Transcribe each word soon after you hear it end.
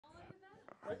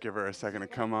Give her a second to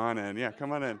come on in. Yeah,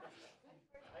 come on in.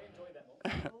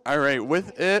 All right,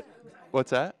 with it, what's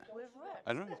that?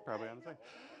 I don't know, he's probably on his way.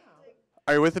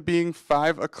 All right, with it being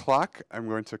 5 o'clock, I'm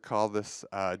going to call this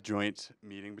joint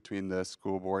meeting between the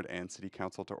school board and city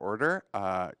council to order.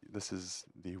 This is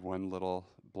the one little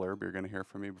blurb you're going to hear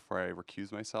from me before I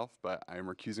recuse myself, but I'm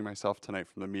recusing myself tonight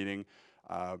from the meeting,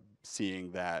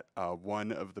 seeing that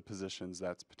one of the positions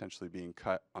that's potentially being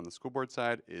cut on the school board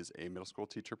side is a middle school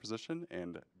teacher position,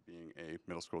 and being a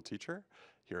middle school teacher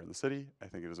here in the city, I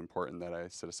think it is important that I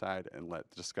sit aside and let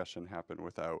the discussion happen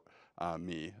without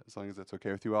me. As long as that's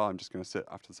okay with you all, I'm just going to sit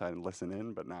off to the side and listen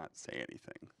in, but not say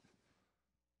anything.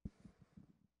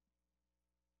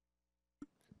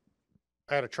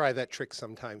 I ought to try that trick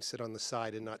sometime, sit on the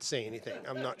side and not say anything.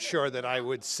 I'm not sure that I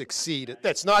would succeed.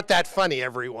 That's not that funny,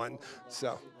 everyone.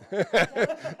 So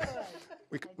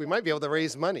we might be able to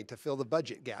raise money to fill the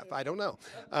budget gap. I don't know.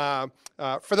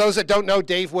 For those that don't know,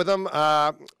 Dave Witham,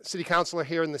 city councilor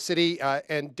here in the city,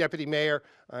 and deputy mayor,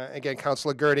 again,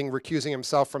 Councilor Girding, recusing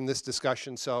himself from this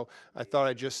discussion. So I thought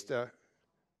I'd just...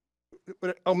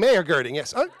 Mayor Girding,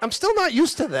 yes. I'm still not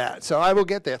used to that, so I will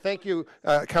get there. Thank you,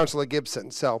 Councilor Gibson.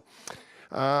 So...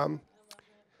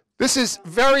 this is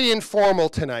very informal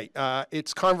tonight.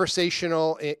 It's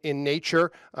conversational in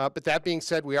nature, but that being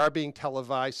said, we are being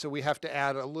televised, so we have to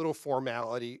add a little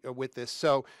formality with this.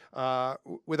 So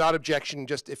without objection,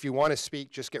 just if you want to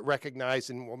speak, just get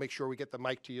recognized, and we'll make sure we get the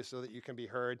mic to you so that you can be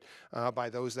heard by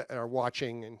those that are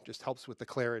watching, and just helps with the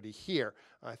clarity here.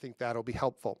 I think that'll be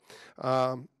helpful.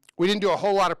 We didn't do a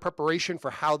whole lot of preparation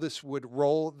for how this would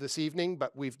roll this evening,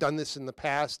 but we've done this in the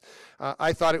past.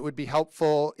 I thought it would be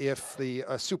helpful if the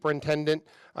superintendent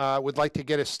would like to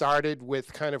get us started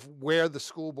with kind of where the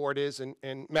school board is, and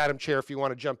Madam Chair, if you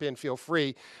want to jump in, feel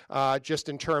free, just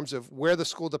in terms of where the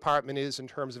school department is in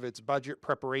terms of its budget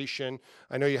preparation.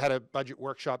 I know you had a budget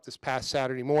workshop this past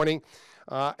Saturday morning.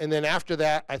 And then after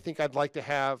that, I think I'd like to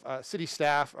have city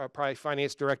staff, probably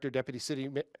finance director, deputy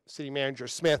city manager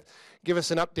Smith, give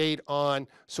us an update on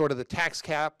sort of the tax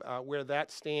cap, where that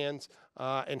stands,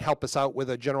 and help us out with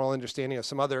a general understanding of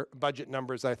some other budget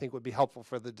numbers that I think would be helpful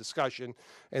for the discussion.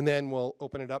 And then we'll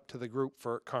open it up to the group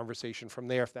for conversation from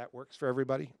there, if that works for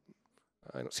everybody.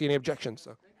 I don't see any objections.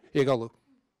 So here you go, Lou.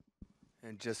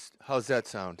 And just, how's that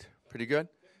sound? Pretty good?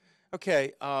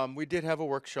 Okay, we did have a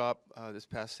workshop this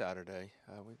past Saturday.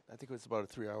 I think it was about a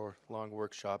 3-hour long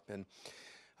workshop, and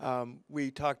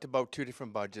we talked about two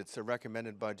different budgets, a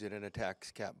recommended budget and a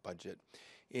tax cap budget.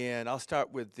 And I'll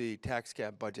start with the tax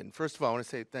cap budget. And first of all, I want to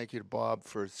say thank you to Bob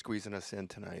for squeezing us in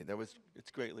tonight.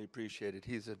 It's greatly appreciated.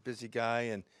 He's a busy guy,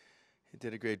 and he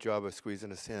did a great job of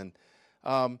squeezing us in.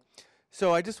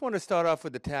 So I just want to start off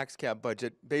with the tax cap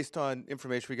budget. Based on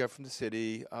information we got from the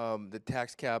city, the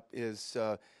tax cap is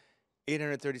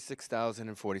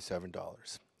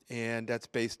 $836,047. And that's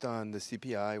based on the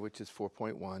CPI, which is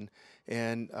 4.1.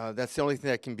 And that's the only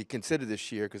thing that can be considered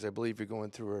this year, because I believe you're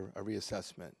going through a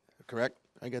reassessment. Correct?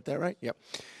 I get that right? Yep.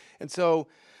 And so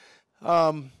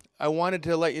I wanted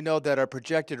to let you know that our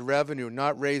projected revenue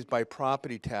not raised by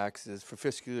property taxes for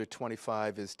fiscal year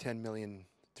 25 is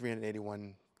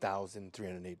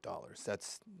 $10,381,308.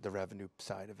 That's the revenue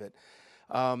side of it.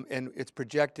 And it's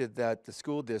projected that the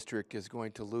school district is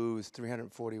going to lose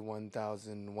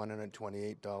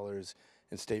 $341,128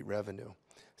 in state revenue.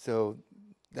 So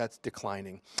that's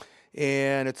declining.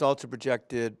 And it's also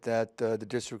projected that the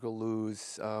district will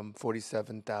lose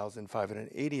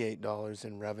 $47,588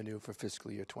 in revenue for fiscal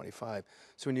year 25.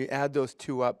 So when you add those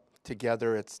two up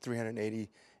together, it's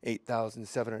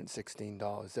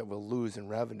 $388,716 that we'll lose in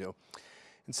revenue.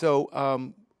 And so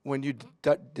when you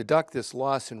deduct this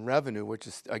loss in revenue, which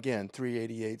is, again,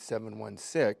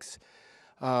 $388,716,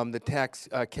 the tax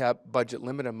cap budget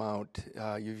limit amount,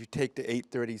 you take the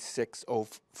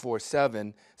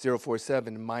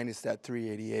 $836,047 minus that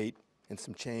 388 and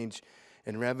some change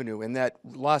in revenue, and that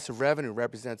loss of revenue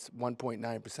represents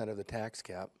 1.9% of the tax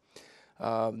cap.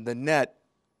 The net,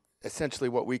 essentially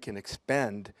what we can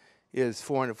expend, is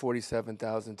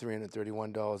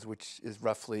 $447,331, which is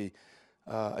roughly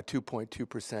a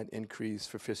 2.2% increase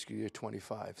for fiscal year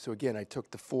 25. So again, I took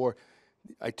the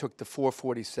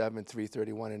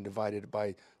 447,331 and divided it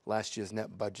by last year's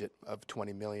net budget of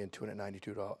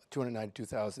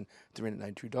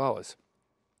 $20,292,392.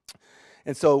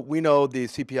 And so we know the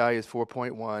CPI is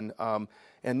 4.1,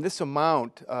 and this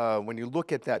amount, when you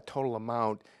look at that total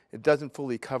amount, it doesn't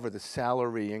fully cover the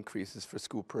salary increases for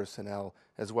school personnel,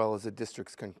 as well as the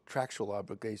district's contractual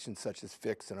obligations such as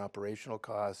fixed and operational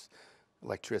costs,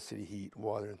 electricity, heat,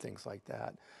 water, and things like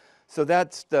that. So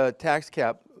that's the tax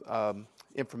cap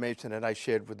information that I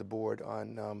shared with the board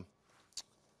on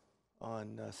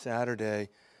on Saturday.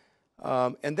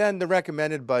 And then the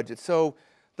recommended budget. So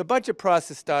the budget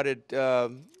process started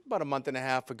about a month and a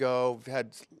half ago. We've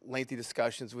had lengthy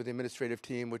discussions with the administrative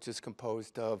team, which is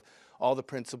composed of all the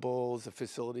principals, the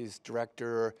facilities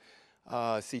director,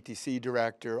 CTC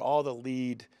director, all the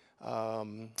lead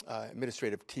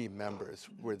administrative team members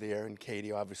were there, and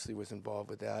Katie obviously was involved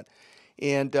with that.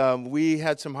 And we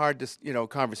had some hard,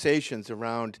 conversations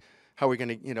around how we're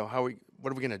going to,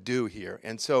 what are we going to do here?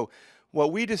 And so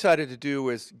what we decided to do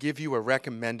is give you a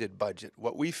recommended budget.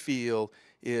 What we feel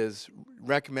is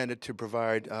recommended to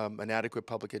provide an adequate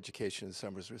public education in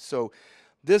Somersworth. So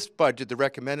this budget, the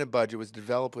recommended budget, was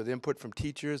developed with input from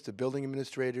teachers, the building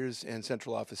administrators, and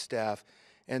central office staff.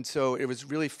 And so it was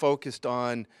really focused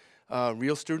on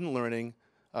real student learning,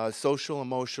 social,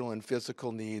 emotional, and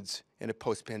physical needs in a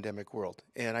post-pandemic world.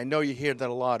 And I know you hear that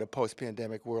a lot, a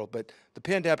post-pandemic world, but the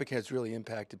pandemic has really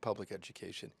impacted public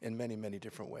education in many, many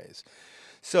different ways.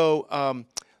 So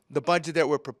the budget that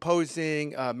we're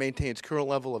proposing maintains current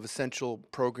level of essential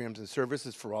programs and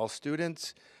services for all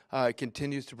students. It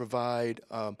continues to provide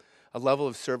a level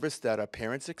of service that our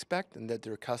parents expect and that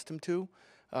they're accustomed to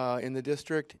in the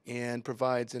district, and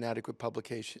provides an adequate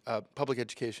public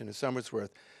education in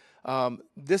Somersworth.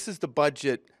 This is the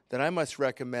budget that I must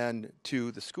recommend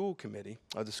to the school committee,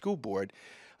 or the school board,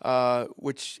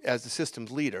 which as the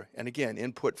systems leader, and again,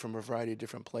 input from a variety of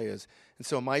different players. And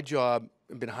so my job,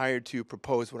 I've been hired to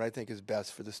propose what I think is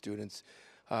best for the students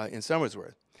in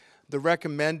Somersworth. The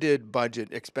recommended budget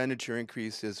expenditure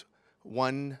increase is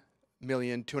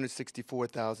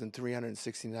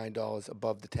 $1,264,369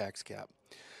 above the tax cap.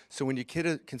 So when you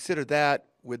consider that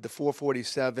with the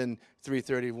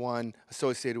 $447,331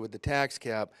 associated with the tax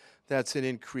cap, that's an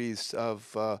increase of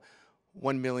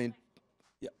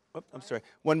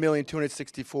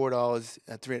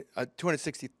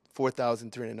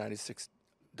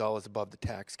 $264,396 above the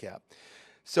tax cap.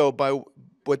 So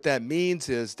what that means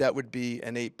is that would be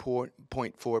an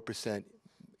 8.4%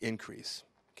 increase.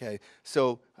 Okay,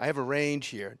 so I have a range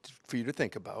here for you to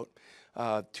think about.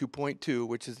 2.2,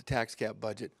 which is the tax cap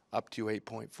budget, up to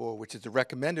 8.4, which is the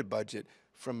recommended budget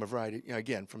from a variety,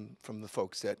 again, from the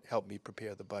folks that helped me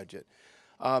prepare the budget.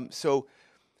 So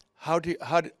how do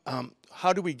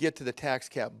we get to the tax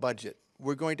cap budget?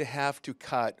 We're going to have to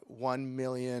cut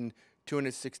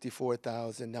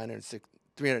 $1,264,396.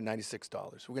 We're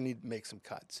going to need to make some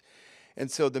cuts. And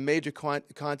so the major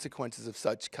consequences of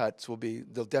such cuts will be,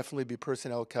 there'll definitely be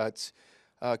personnel cuts,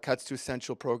 cuts to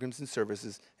essential programs and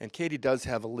services. And Katie does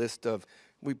have a list of,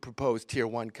 we propose Tier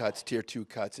 1 cuts, Tier 2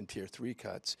 cuts, and Tier 3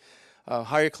 cuts.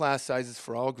 Higher class sizes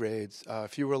for all grades,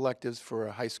 fewer electives for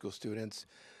high school students.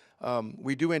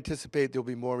 We do anticipate there'll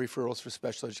be more referrals for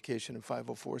special education and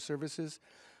 504 services.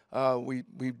 We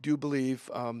do believe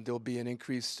there'll be an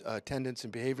increased attendance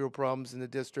and behavioral problems in the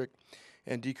district,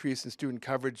 and decrease in student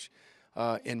coverage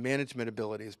and management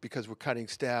abilities, because we're cutting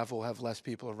staff. We'll have less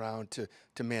people around to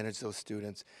manage those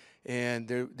students. And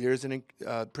there's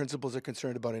principals are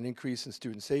concerned about an increase in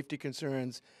student safety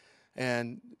concerns,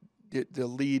 and the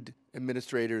lead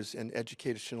administrators and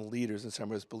educational leaders in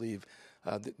Somersworth believe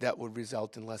that would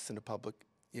result in less than an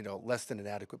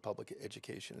adequate public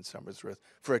education in Somersworth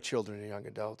for our children and young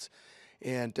adults.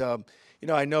 And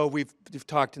I know we've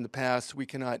talked in the past. We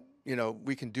cannot,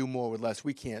 we can do more with less.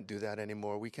 We can't do that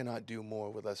anymore. We cannot do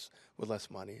more with less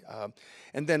money.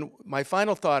 And then my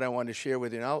final thought I want to share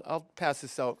with you, and I'll pass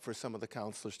this out for some of the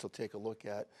counselors to take a look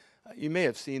at. You may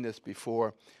have seen this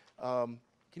before.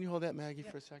 Can you hold that, Maggie,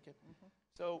 for a second? Mm-hmm.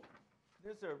 So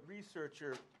there's a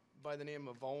researcher by the name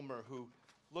of Ulmer who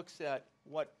looks at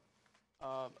what,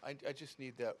 I just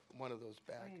need that one of those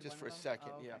back just for a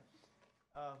second. Oh, okay. Yeah.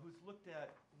 Who's looked at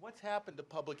what's happened to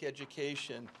public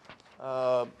education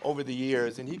over the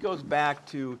years. And he goes back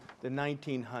to the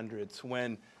 1900s,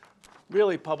 when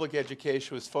really public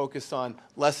education was focused on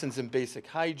lessons in basic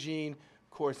hygiene,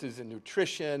 courses in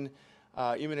nutrition,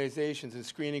 immunizations and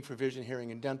screening for vision,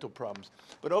 hearing, and dental problems.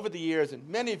 But over the years, and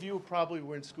many of you probably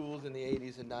were in schools in the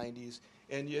 80s and 90s,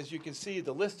 and as you can see,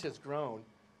 the list has grown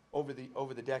over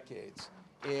the decades.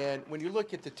 And when you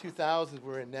look at the 2000s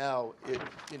we're in now,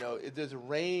 there's a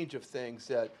range of things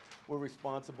that we're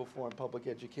responsible for in public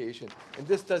education. And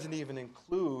this doesn't even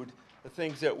include the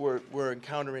things that we're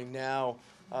encountering now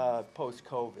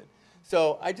post-COVID.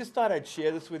 So I just thought I'd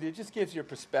share this with you. It just gives you a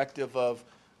perspective of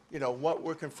what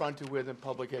we're confronted with in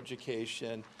public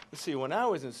education. Let's see, when I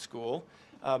was in school,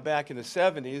 back in the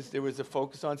 70s, there was a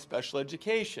focus on special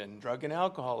education, drug and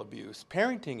alcohol abuse,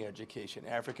 parenting education,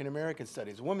 African American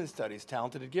studies, women's studies,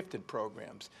 talented and gifted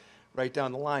programs, right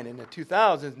down the line. In the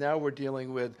 2000s, now we're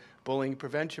dealing with bullying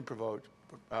prevention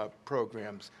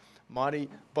programs,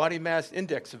 body mass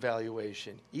index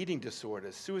evaluation, eating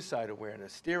disorders, suicide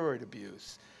awareness, steroid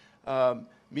abuse,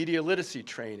 media literacy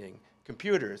training,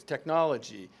 computers,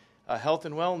 technology, health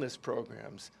and wellness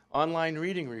programs, online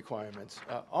reading requirements,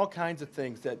 all kinds of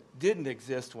things that didn't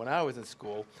exist when I was in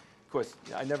school. Of course,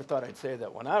 I never thought I'd say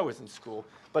that when I was in school,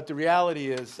 but the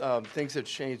reality is things have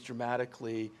changed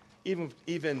dramatically, even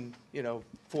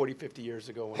 40, 50 years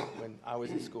ago when I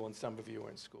was in school and some of you were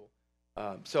in school.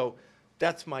 So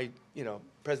that's my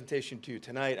presentation to you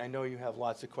tonight. I know you have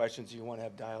lots of questions, you want to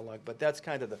have dialogue, but that's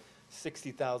kind of the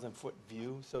 60,000-foot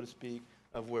view, so to speak,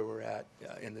 of where we're at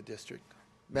in the district.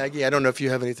 Maggie, I don't know if you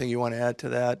have anything you want to add to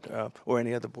that, or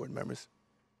any other board members.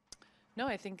 No,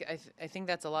 I think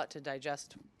that's a lot to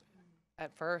digest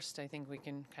at first. I think we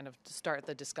can kind of start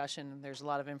the discussion. There's a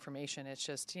lot of information. It's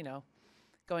just,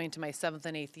 going into my 7th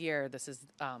and 8th year, this is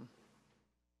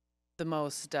the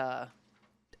most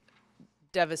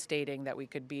devastating that we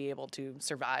could be able to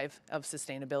survive of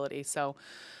sustainability. So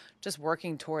just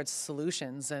working towards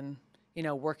solutions and,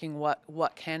 working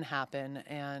what can happen,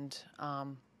 and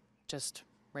just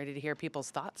ready to hear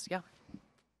people's thoughts. Yeah.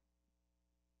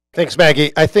 Thanks,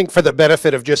 Maggie. I think for the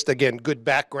benefit of just, again, good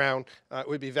background, it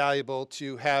would be valuable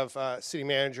to have city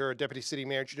manager or deputy city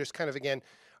manager just kind of, again,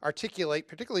 articulate,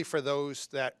 particularly for those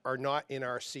that are not in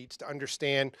our seats, to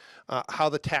understand how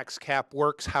the tax cap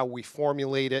works, how we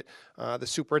formulate it. The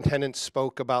superintendent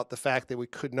spoke about the fact that we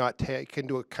could not take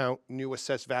into account new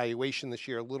assessed valuation this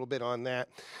year, a little bit on that.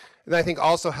 And I think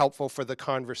also helpful for the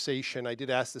conversation, I did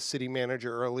ask the city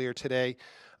manager earlier today,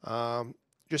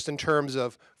 just in terms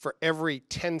of for every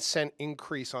 10-cent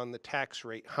increase on the tax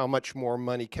rate, how much more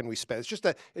money can we spend?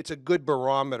 It's a good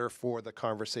barometer for the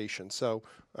conversation. So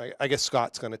I guess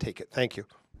Scott's going to take it. Thank you.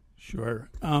 Sure.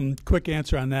 Quick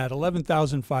answer on that.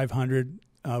 11,500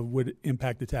 would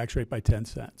impact the tax rate by 10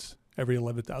 cents. Every every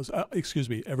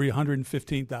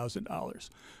 $115,000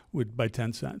 would by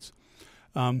 10 cents.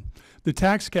 The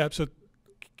tax cap, so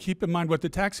keep in mind what the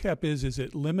tax cap is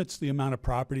it limits the amount of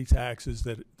property taxes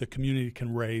that the community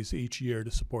can raise each year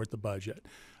to support the budget.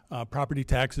 Property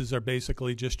taxes are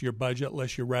basically just your budget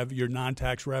less your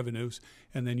non-tax revenues,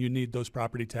 and then you need those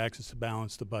property taxes to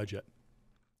balance the budget.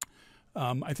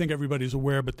 I think everybody's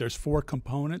aware, but there's 4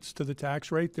 components to the tax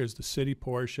rate. There's the city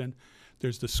portion,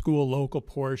 there's the school local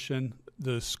portion,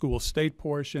 the school state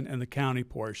portion, and the county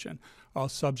portion, all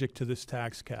subject to this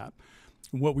tax cap.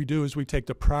 And what we do is we take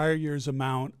the prior year's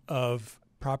amount of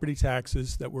property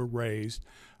taxes that were raised,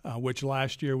 which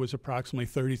last year was approximately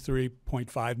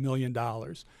 $33.5 million,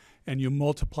 and you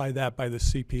multiply that by the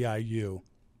CPIU.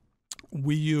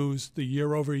 We use the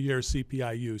year-over-year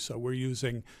CPIU, so we're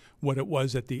using what it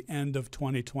was at the end of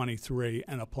 2023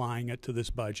 and applying it to this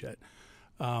budget.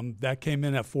 That came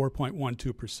in at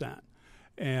 4.12%.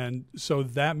 And so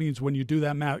that means when you do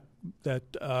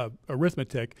that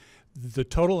arithmetic, the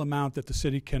total amount that the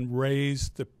city can raise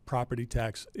the property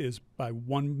tax is by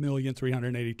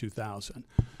 $1,382,000.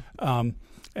 And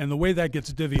the way that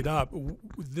gets divvied up,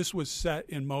 this was set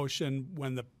in motion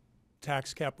when the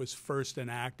tax cap was first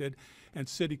enacted, and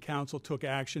City Council took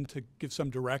action to give some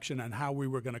direction on how we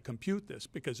were going to compute this,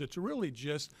 because it's really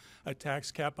just a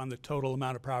tax cap on the total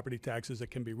amount of property taxes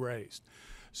that can be raised.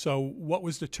 So what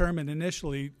was determined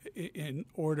initially in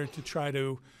order to try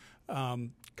to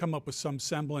come up with some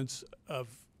semblance of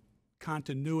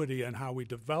continuity on how we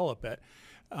develop it,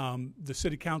 the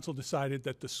City Council decided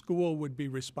that the school would be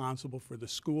responsible for the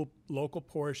school local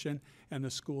portion and the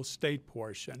school state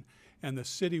portion, and the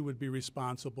city would be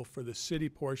responsible for the city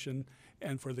portion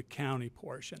and for the county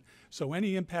portion. So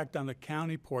any impact on the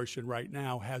county portion right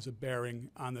now has a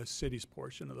bearing on the city's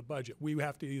portion of the budget. We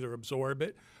have to either absorb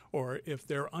it, or if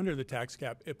they're under the tax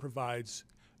cap, it provides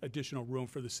additional room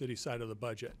for the city side of the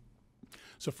budget.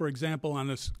 So for example, on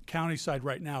this county side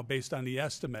right now, based on the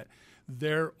estimate,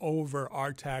 they're over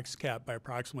our tax cap by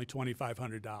approximately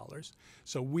 $2,500.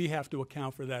 So we have to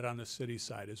account for that on the city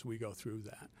side as we go through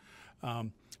that.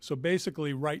 So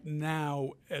basically right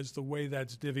now, as the way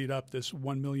that's divvied up, this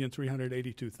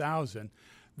 $1,382,000,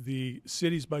 the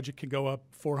city's budget can go up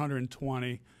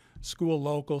 $420,000, school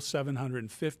local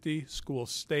 $750,000, school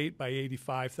state by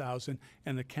 $85,000,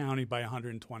 and the county by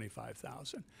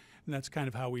 $125,000. And that's kind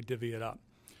of how we divvy it up.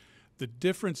 The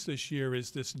difference this year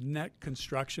is this net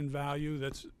construction value.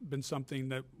 That's been something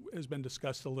that has been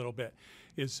discussed a little bit.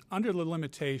 Is under the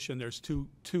limitation, there's two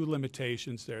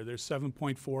limitations there. There's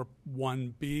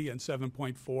 7.41B and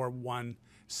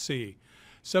 7.41C.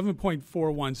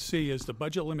 7.41C is the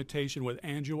budget limitation with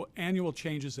annual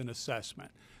changes in assessment.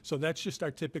 So that's just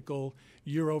our typical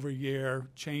year-over-year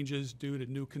changes due to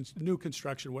new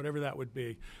construction, whatever that would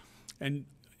be. And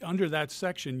under that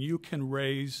section, you can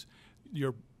raise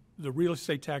the real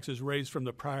estate taxes raised from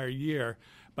the prior year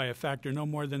by a factor no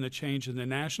more than the change in the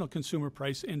National Consumer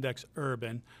Price Index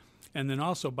urban, and then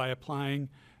also by applying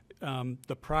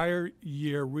the prior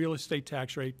year real estate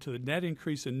tax rate to the net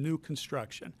increase in new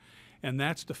construction. And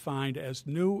that's defined as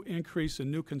new increase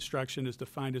in new construction is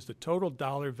defined as the total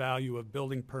dollar value of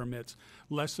building permits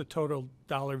less the total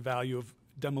dollar value of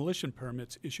demolition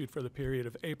permits issued for the period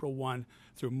of April 1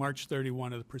 through March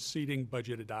 31 of the preceding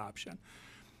budget adoption.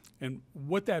 And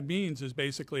what that means is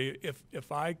basically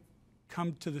if I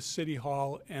come to the city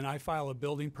hall and I file a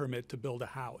building permit to build a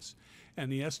house, and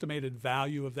the estimated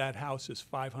value of that house is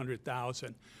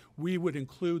 $500,000, we would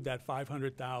include that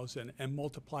 $500,000 and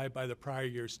multiply it by the prior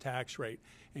year's tax rate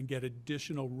and get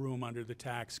additional room under the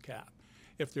tax cap.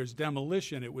 If there's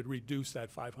demolition, it would reduce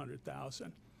that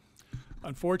 $500,000.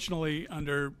 Unfortunately,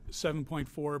 under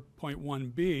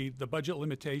 7.4.1b, the budget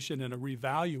limitation in a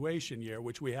revaluation year,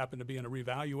 which we happen to be in a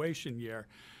revaluation year,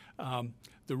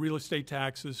 the real estate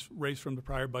taxes raised from the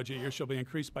prior budget year shall be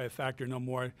increased by a factor no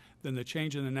more than the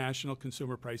change in the National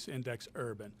Consumer Price Index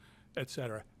urban, et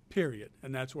cetera, period.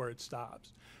 And that's where it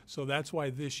stops. So that's why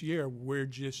this year we're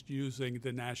just using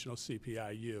the national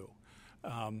CPIU.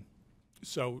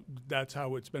 So that's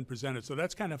how it's been presented. So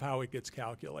that's kind of how it gets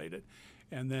calculated.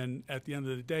 And then at the end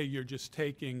of the day, you're just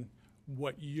taking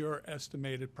what your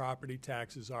estimated property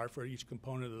taxes are for each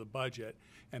component of the budget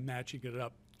and matching it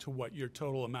up to what your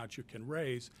total amount you can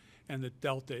raise. And the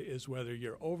delta is whether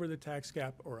you're over the tax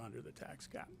cap or under the tax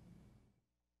cap.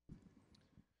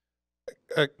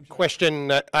 A question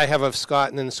that I have of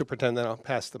Scott, and then the superintendent, I'll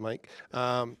pass the mic.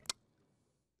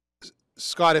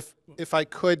 Scott, if I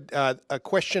could, a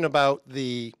question about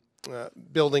the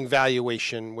building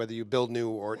valuation, whether you build new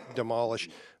or demolish.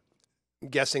 I'm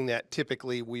guessing that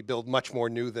typically we build much more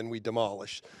new than we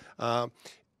demolish.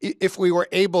 If we were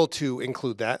able to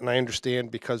include that, and I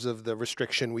understand because of the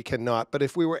restriction we cannot, but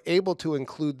if we were able to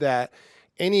include that,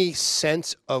 any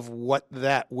sense of what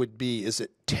that would be? Is it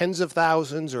tens of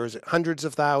thousands or is it hundreds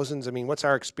of thousands? I mean, what's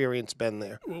our experience been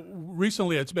there? Well,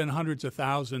 recently it's been hundreds of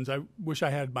thousands. I wish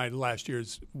I had my last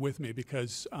year's with me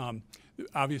because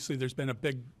obviously there's been a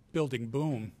big building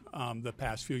boom the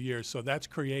past few years, so that's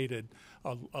created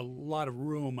a lot of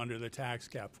room under the tax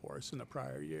cap for us in the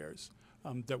prior years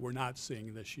that we're not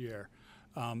seeing this year.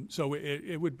 So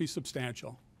it would be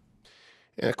substantial.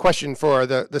 A question for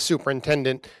the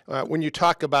superintendent. When you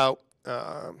talk about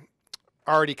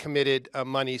already committed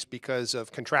monies because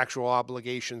of contractual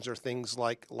obligations or things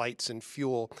like lights and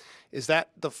fuel, is that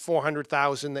the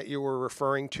 $400,000 that you were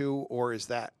referring to, or is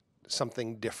that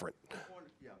something different?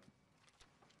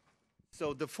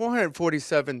 So the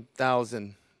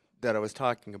 $447,000 that I was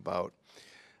talking about,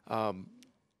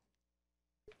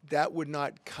 that would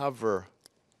not cover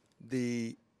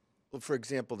the, well, for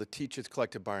example, the teachers'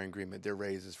 collective bargaining agreement, their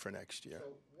raises for next year.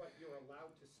 So what you're allowed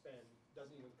to spend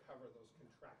doesn't even cover those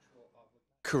contractual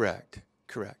obligations? Correct,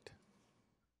 correct.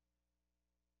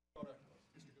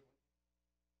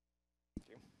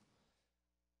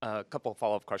 A couple of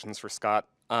follow-up questions for Scott.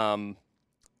 And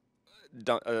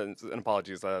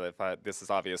apologies if this is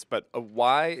obvious, but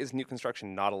why is new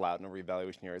construction not allowed in a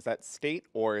revaluation year? Is that state,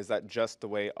 or is that just the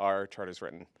way our charter is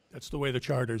written? That's the way the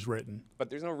charter's written. But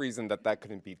there's no reason that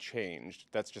couldn't be changed.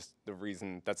 That's just the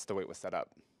reason, that's the way it was set up.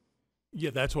 Yeah,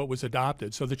 that's what was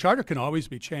adopted. So the charter can always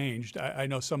be changed. I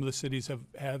know some of the cities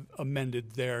have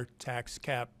amended their tax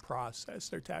cap process,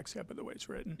 their tax cap of the way it's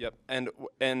written. Yep,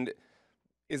 and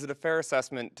is it a fair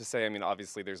assessment to say, I mean,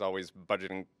 obviously there's always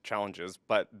budgeting challenges,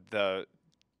 but the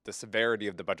severity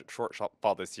of the budget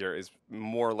shortfall this year is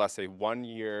more or less a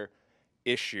one-year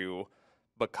issue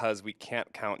because we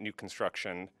can't count new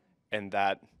construction, and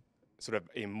that sort of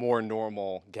a more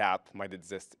normal gap might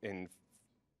exist in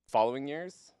following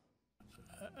years?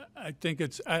 I think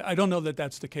I don't know that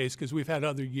that's the case because we've had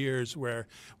other years where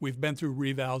we've been through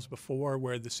revals before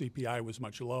where the CPI was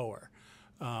much lower.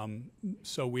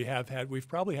 So we've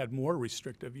probably had more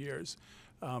restrictive years.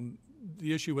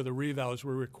 The issue with a reval is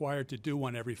we're required to do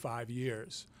one every 5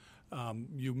 years.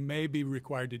 You may be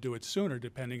required to do it sooner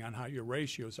depending on how your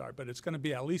ratios are, but it's going to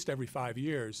be at least every 5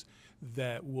 years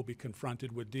that we'll be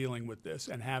confronted with dealing with this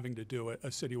and having to do a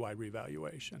citywide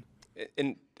revaluation.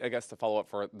 And I guess to follow up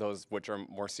for those which are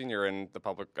more senior in the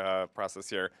public process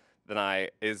here than I,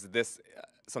 is this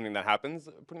something that happens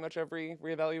pretty much every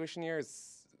reevaluation year?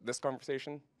 Is this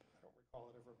conversation? I don't recall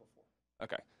it ever before.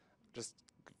 Okay, just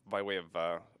by way of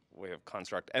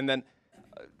construct. And then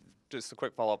just a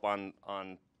quick follow-up on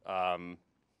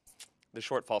the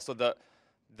shortfall. So the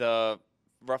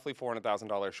roughly $400,000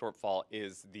 shortfall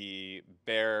is the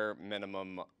bare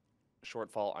minimum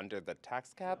shortfall under the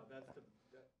tax cap?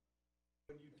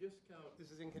 When you discount,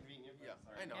 This is inconvenient. yeah,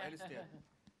 I know, I understand.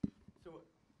 So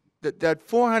that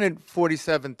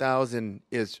 447,000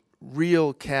 is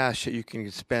real cash that you can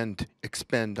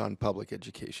expend on public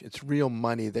education. It's real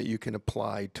money that you can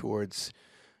apply towards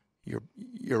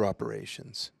your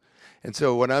operations. And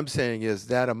so what I'm saying is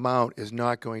that amount is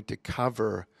not going to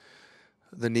cover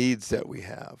the needs that we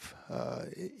have.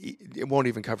 It won't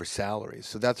even cover salaries.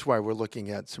 So that's why we're looking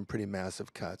at some pretty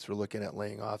massive cuts. We're looking at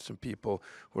laying off some people.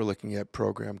 We're looking at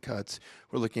program cuts.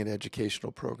 We're looking at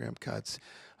educational program cuts.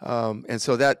 And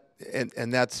so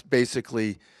that's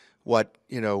basically what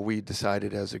we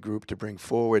decided as a group to bring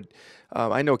forward.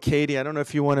 I know, Katie, I don't know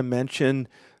if you want to mention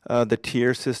the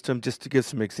tier system just to give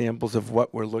some examples of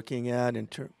what we're looking at in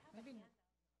terms.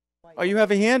 Oh, you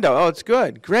have a handout. Oh, it's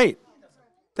good. Great.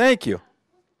 Thank you.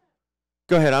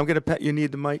 Go ahead. I'm going to you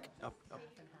need the mic. Up.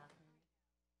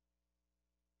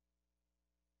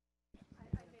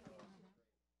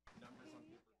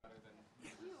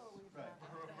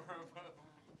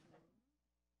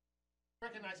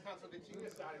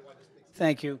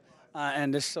 Thank you.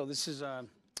 And this is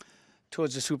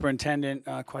towards the superintendent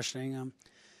questioning.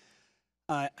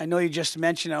 I know you just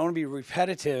mentioned, I don't want to be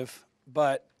repetitive,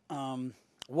 but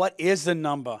what is the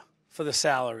number for the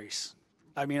salaries?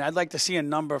 I mean, I'd like to see a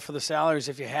number for the salaries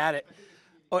if you had it.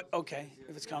 Oh, okay,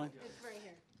 if it's coming. It's right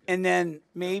here. And then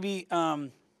maybe,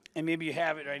 and maybe you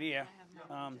have it right here.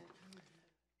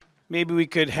 Maybe we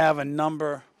could have a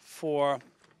number for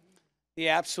the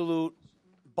absolute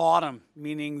bottom,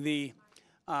 meaning the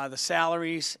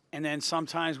salaries, and then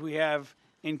sometimes we have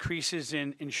increases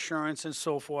in insurance and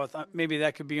so forth. Maybe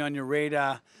that could be on your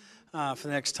radar for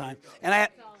the next time. And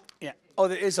yeah. Oh,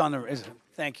 there is on the.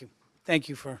 Thank you. Thank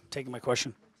you for taking my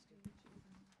question.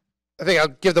 I think I'll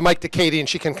give the mic to Katie, and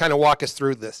she can kind of walk us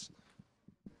through this.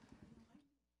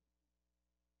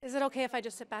 Is it okay if I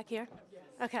just sit back here?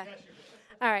 Okay.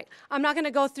 All right. I'm not going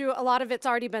to go through, a lot of it's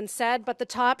already been said, but the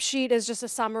top sheet is just a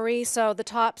summary. So the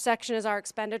top section is our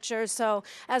expenditures. So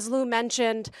as Lou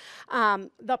mentioned,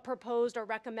 the proposed or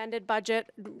recommended budget,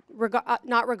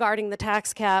 not regarding the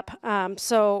tax cap.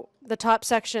 So the top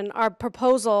section, our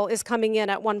proposal is coming in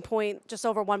at just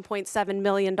over $1.7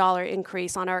 million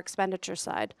increase on our expenditure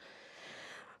side.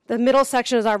 The middle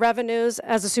section is our revenues.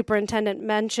 As the superintendent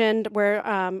mentioned, we're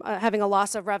having a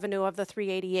loss of revenue of the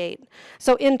 $388.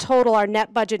 So in total, our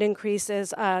net budget increase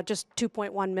is just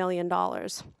 $2.1 million.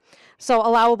 So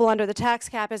allowable under the tax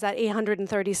cap is at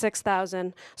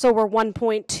 $836,000. So we're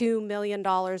 $1.2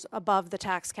 million above the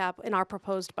tax cap in our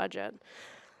proposed budget.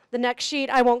 The next sheet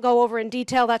I won't go over in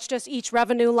detail. That's just each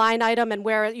revenue line item and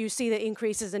where you see the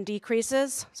increases and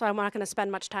decreases. So I'm not going to spend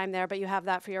much time there, but you have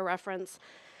that for your reference.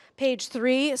 Page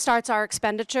 3 starts our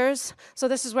expenditures. So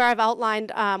this is where I've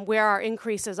outlined where our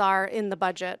increases are in the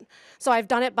budget. So I've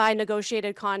done it by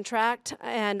negotiated contract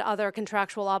and other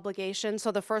contractual obligations. So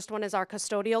the first one is our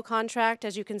custodial contract.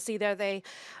 As you can see there,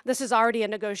 this is already a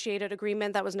negotiated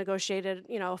agreement that was negotiated,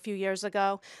 a few years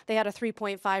ago. They had a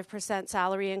 3.5%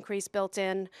 salary increase built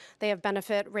in. They have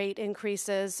benefit rate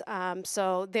increases.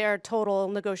 So their total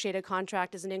negotiated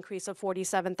contract is an increase of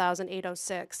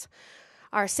 $47,806.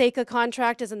 Our SECA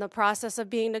contract is in the process of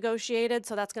being negotiated,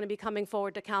 so that's going to be coming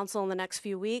forward to council in the next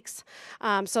few weeks.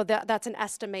 So that's an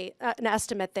estimate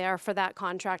there for that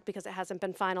contract because it hasn't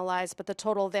been finalized. But the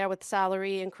total there with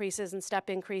salary increases and step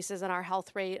increases and our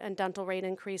health rate and dental rate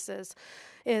increases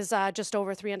is just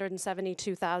over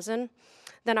 $372,000.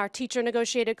 Then our teacher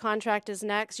negotiated contract is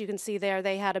next. You can see there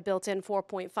they had a built-in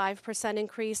 4.5%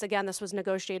 increase. Again, this was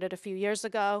negotiated a few years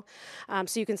ago.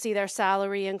 So you can see their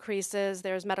salary increases.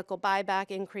 There's medical buyback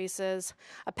increases.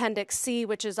 Appendix C,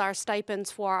 which is our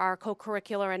stipends for our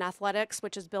co-curricular and athletics,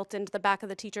 which is built into the back of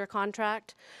the teacher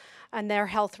contract. And their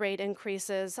health rate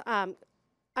increases.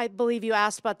 I believe you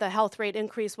asked what the health rate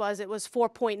increase was. It was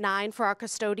 4.9 for our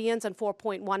custodians and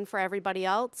 4.1 for everybody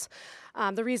else.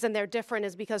 The reason they're different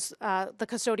is because the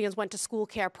custodians went to school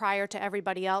care prior to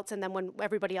everybody else, and then when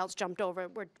everybody else jumped over,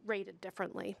 were rated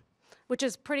differently, which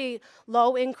is pretty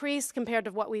low increase compared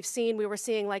to what we've seen. We were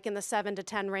seeing like in the 7 to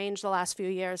 10 range the last few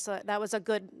years, so that was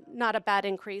not a bad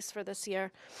increase for this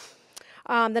year.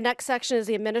 The next section is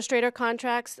the administrator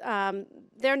contracts.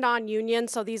 They're non-union,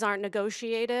 so these aren't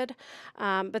negotiated,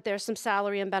 but there's some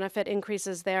salary and benefit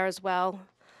increases there as well.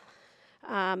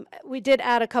 We did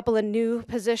add a couple of new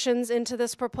positions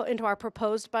into our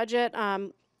proposed budget.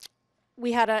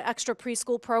 we had an extra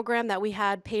preschool program that we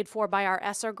had paid for by our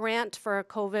ESSER grant for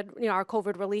COVID, our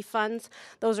COVID relief funds.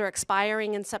 Those are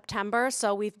expiring in September,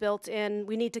 so we've built in,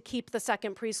 we need to keep the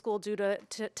second preschool due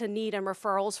to need and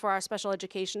referrals for our special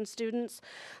education students.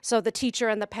 So the teacher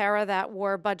and the para that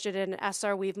were budgeted in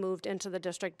ESSER, we've moved into the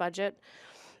district budget.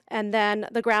 And then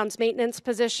the grounds maintenance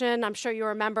position, I'm sure you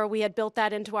remember we had built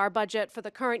that into our budget for the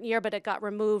current year, but it got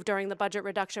removed during the budget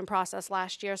reduction process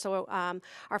last year. So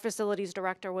our facilities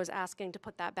director was asking to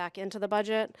put that back into the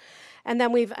budget. And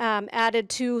then we've added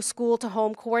 2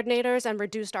 school-to-home coordinators and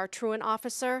reduced our truant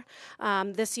officer.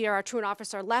 This year our truant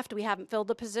officer left. We haven't filled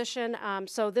the position.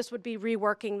 So this would be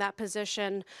reworking that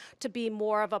position to be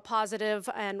more of a positive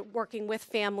and working with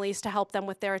families to help them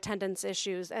with their attendance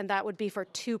issues. And that would be for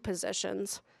 2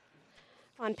 positions.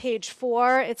 On page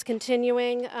 4, it's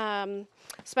continuing,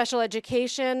 special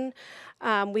education.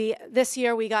 This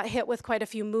year we got hit with quite a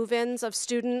few move-ins of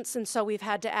students, and so we've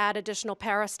had to add additional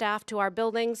para staff to our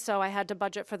buildings, so I had to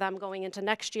budget for them going into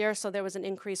next year, so there was an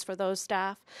increase for those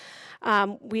staff.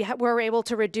 We were able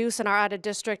to reduce in our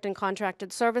out-of-district and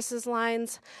contracted services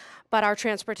lines, but our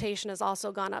transportation has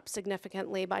also gone up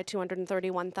significantly by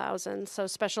 $231,000. So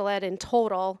special ed in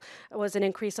total was an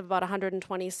increase of about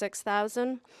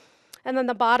 $126,000. And then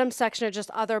the bottom section are just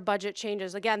other budget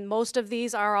changes. Again, most of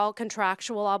these are all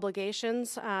contractual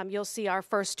obligations. You'll see our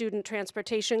first student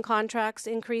transportation contracts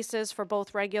increases for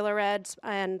both regular eds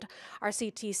and our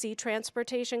CTC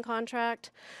transportation contract.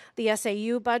 The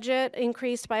SAU budget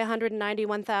increased by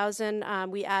 $191,000.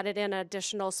 We added in an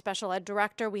additional special ed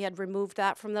director. We had removed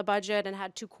that from the budget and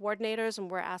had 2 coordinators,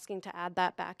 and we're asking to add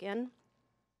that back in.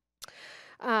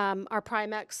 Our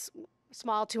Primex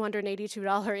small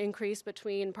 $282 increase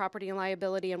between property and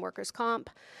liability and workers' comp.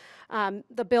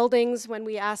 The buildings, when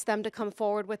we asked them to come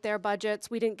forward with their budgets,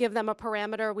 we didn't give them a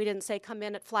parameter. We didn't say come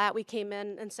in at flat. We came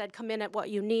in and said come in at what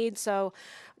you need. So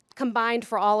combined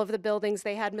for all of the buildings,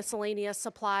 they had miscellaneous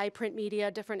supply, print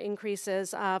media, different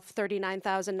increases of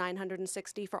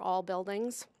 $39,960 for all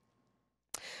buildings.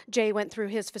 Jay went through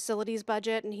his facilities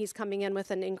budget, and he's coming in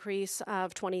with an increase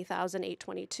of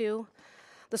 $20,822.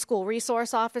 The school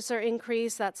resource officer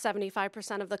increase, that's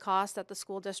 75% of the cost that the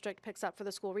school district picks up for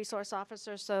the school resource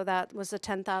officer, so that was a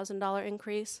 $10,000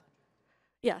 increase.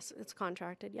 Yes, it's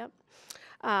contracted, yep.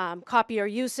 Copier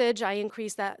usage, I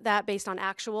increased that based on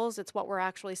actuals. It's what we're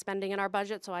actually spending in our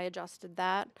budget, so I adjusted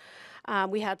that.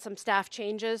 We had some staff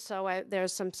changes, so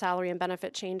there's some salary and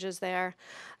benefit changes there.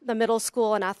 The middle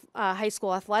school and high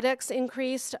school athletics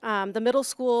increased. The middle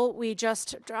school, we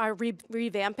just are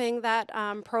revamping that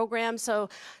program. So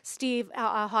Steve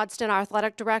Hodgson, our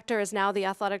athletic director, is now the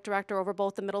athletic director over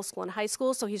both the middle school and high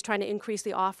school. So he's trying to increase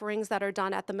the offerings that are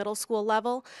done at the middle school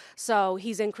level. So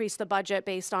he's increased the budget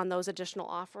based on those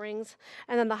additional offerings.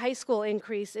 And then the high school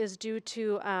increase is due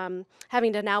to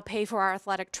having to now pay for our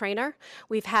athletic trainer.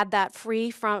 We've had that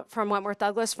free from Wentworth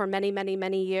Douglas for many, many,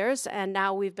 many years, and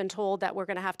now we've been told that we're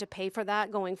going to have to pay for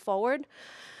that going forward.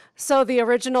 So the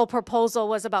original proposal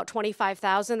was about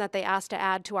 $25,000 that they asked to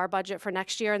add to our budget for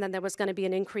next year, and then there was going to be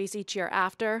an increase each year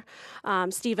after.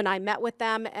 Steve and I met with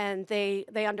them, and they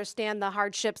understand the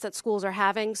hardships that schools are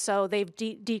having, so they've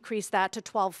decreased that to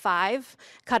 $12,500,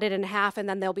 cut it in half, and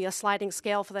then there'll be a sliding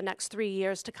scale for the next 3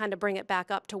 years to kind of bring it back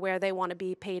up to where they want to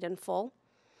be paid in full.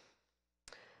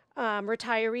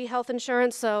 Retiree health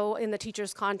insurance, so in the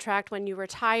teacher's contract, when you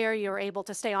retire, you're able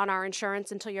to stay on our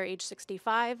insurance until you're age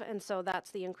 65, and so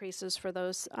that's the increases for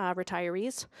those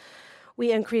retirees.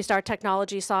 We increased our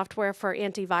technology software for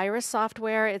antivirus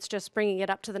software. It's just bringing it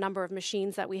up to the number of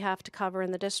machines that we have to cover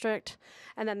in the district.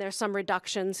 And then there's some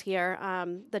reductions here.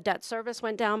 The debt service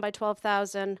went down by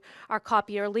 $12,000. Our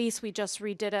copier lease, we just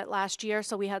redid it last year,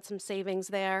 so we had some savings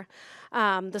there.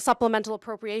 The supplemental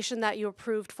appropriation that you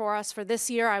approved for us for this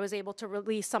year, I was able to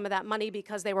release some of that money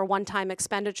because they were one-time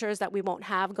expenditures that we won't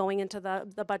have going into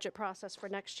the budget process for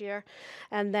next year.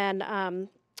 And then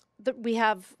we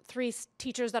have 3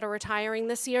 teachers that are retiring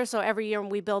this year, so every year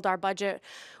when we build our budget,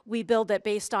 we build it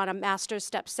based on a master's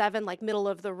step 7, like middle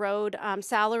of the road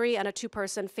salary, and a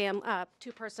two-person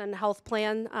health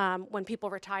plan when people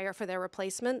retire for their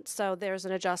replacement, so there's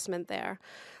an adjustment there.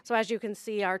 So as you can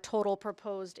see, our total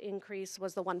proposed increase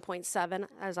was the 1.7,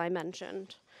 as I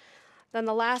mentioned. Then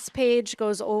the last page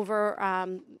goes over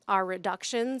our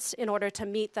reductions in order to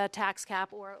meet the tax cap,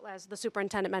 or as the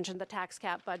superintendent mentioned, the tax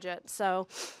cap budget. So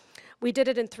we did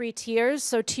it in 3 tiers.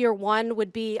 So tier 1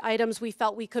 would be items we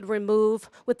felt we could remove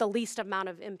with the least amount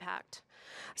of impact.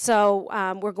 So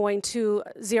we're going to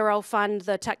zero fund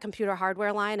the tech computer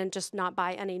hardware line and just not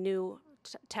buy any new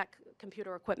tech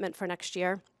computer equipment for next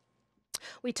year.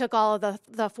 We took all of the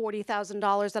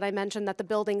 $40,000 that I mentioned that the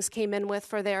buildings came in with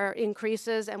for their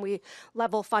increases, and we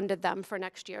level funded them for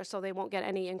next year, so they won't get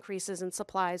any increases in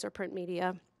supplies or print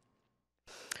media.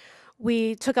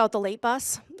 We took out the late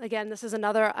bus. Again, this is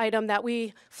another item that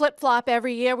we flip-flop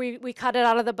every year. We cut it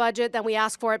out of the budget, then we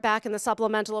ask for it back in the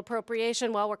supplemental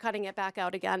appropriation. Well, we're cutting it back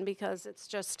out again because it's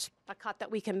just a cut that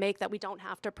we can make that we don't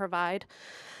have to provide.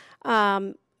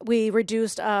 We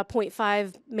reduced a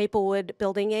 0.5 Maplewood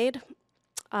building aide,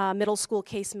 middle school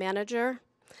case manager,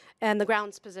 and the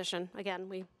grounds position. Again,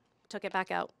 we took it back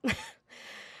out.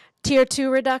 Tier 2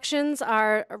 reductions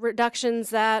are reductions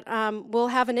that will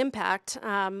have an impact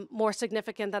more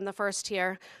significant than the first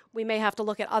tier. We may have to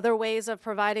look at other ways of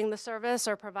providing the service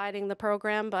or providing the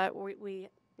program, but we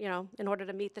you know, in order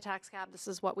to meet the tax cap, this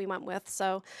is what we went with.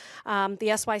 So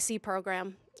the SYC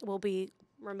program will be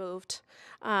removed.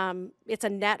 It's a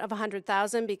net of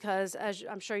 100,000 because, as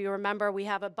I'm sure you remember, we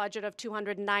have a budget of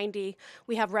 290.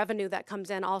 We have revenue that comes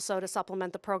in also to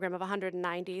supplement the program of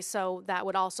 190. So that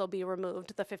would also be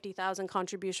removed, the 50,000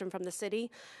 contribution from the city,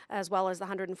 as well as the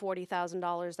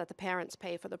 $140,000 that the parents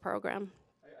pay for the program.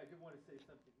 I do want to say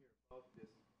something here about this.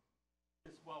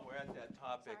 Just while we're at that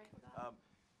topic,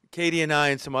 Katie and I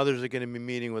and some others are going to be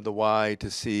meeting with the Y to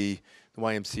see the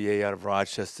YMCA out of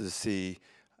Rochester to see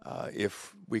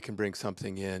if we can bring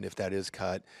something in, if that is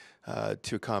cut,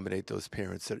 to accommodate those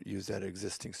parents that use that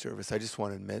existing service. I just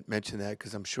want to mention that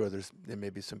because I'm sure there may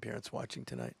be some parents watching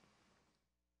tonight.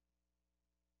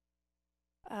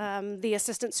 The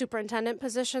assistant superintendent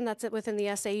position, that's it within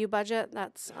the SAU budget.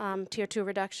 That's tier 2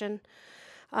 reduction.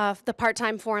 The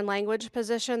part-time foreign language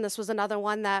position, this was another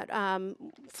one that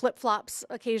flip-flops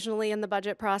occasionally in the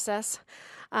budget process.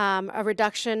 A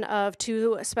reduction of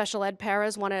 2 special ed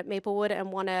paras, one at Maplewood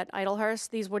and one at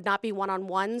Idlehurst. These would not be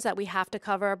one-on-ones that we have to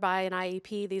cover by an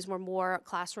IEP. These were more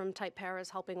classroom-type paras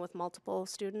helping with multiple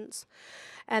students.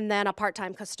 And then a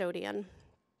part-time custodian.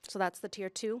 So that's the tier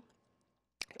 2.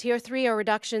 Tier 3 are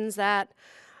reductions that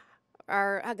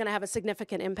are going to have a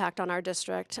significant impact on our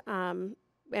district.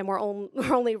 And we're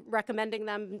only recommending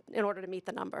them in order to meet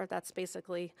the number. That's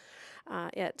basically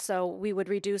it. So we would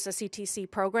reduce a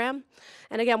CTC program.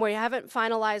 And again, we haven't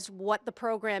finalized what the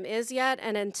program is yet,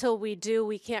 and until we do,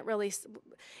 we can't really,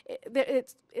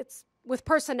 it's with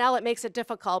personnel, it makes it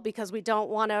difficult because we don't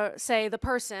want to say the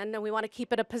person, and we want to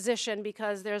keep it a position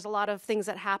because there's a lot of things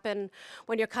that happen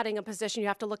when you're cutting a position. You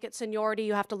have to look at seniority,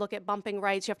 you have to look at bumping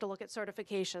rights, you have to look at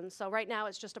certifications. So right now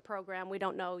it's just a program. We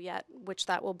don't know yet which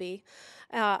that will be.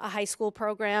 A high school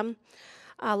program,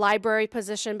 a library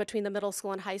position between the middle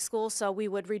school and high school. So we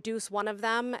would reduce one of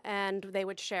them and they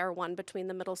would share one between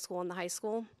the middle school and the high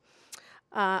school.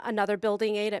 Another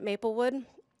building aide at Maplewood.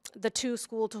 The 2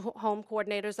 school-to-home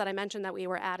coordinators that I mentioned that we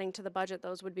were adding to the budget,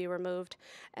 those would be removed,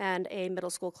 and a middle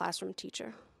school classroom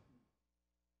teacher.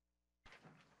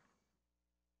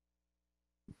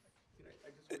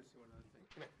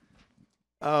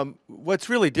 What's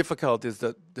really difficult is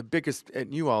that the biggest,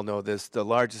 and you all know this, the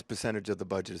largest percentage of the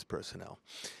budget is personnel.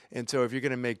 And so if you're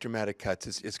going to make dramatic cuts,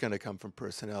 it's going to come from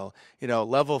personnel. You know,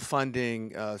 level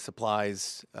funding,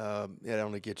 supplies, it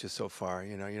only gets you so far.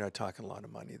 You know, you're not talking a lot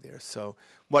of money there. So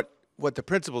what the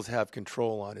principals have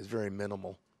control on is very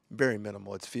minimal, very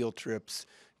minimal. It's field trips,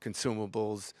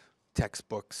 consumables,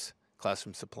 textbooks,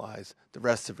 classroom supplies. The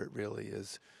rest of it really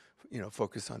is, you know,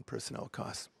 focused on personnel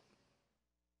costs.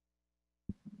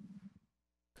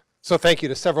 So thank you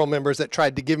to several members that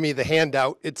tried to give me the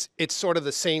handout. It's sort of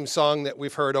the same song that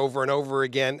we've heard over and over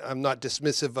again. I'm not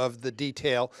dismissive of the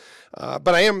detail,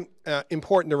 but I am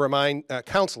important to remind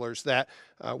counselors that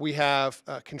we have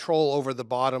control over the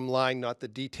bottom line, not the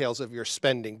details of your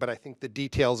spending, but I think the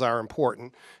details are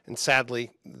important. And sadly,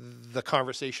 the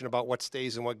conversation about what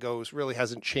stays and what goes really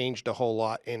hasn't changed a whole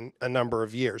lot in a number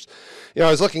of years. You know,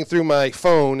 I was looking through my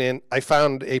phone and I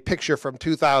found a picture from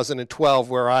 2012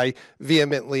 where I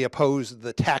vehemently opposed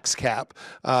the tax cap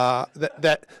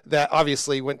that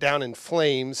obviously went down in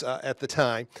flames at the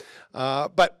time.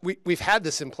 But we've had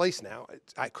this in place now.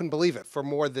 I couldn't believe it, for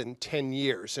more than 10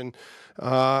 years. And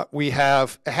we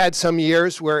have had some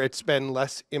years where it's been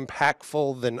less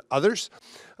impactful than others.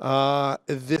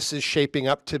 This is shaping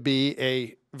up to be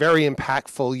a very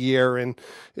impactful year, and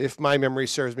if my memory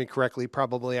serves me correctly,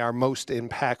 probably our most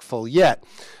impactful yet.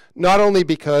 Not only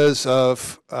because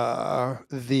of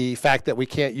the fact that we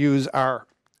can't use our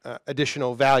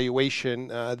additional valuation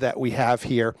that we have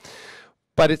here,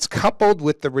 but it's coupled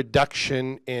with the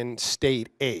reduction in state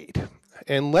aid.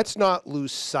 And let's not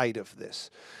lose sight of this.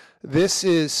 This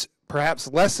is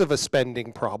perhaps less of a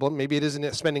spending problem. Maybe it isn't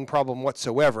a spending problem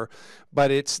whatsoever,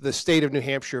 but it's the state of New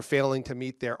Hampshire failing to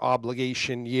meet their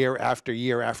obligation year after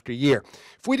year after year.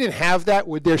 If we didn't have that,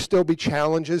 would there still be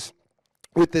challenges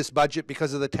with this budget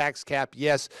because of the tax cap?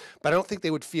 Yes, but I don't think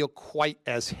they would feel quite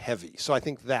as heavy. So I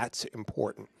think that's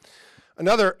important.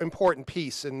 Another important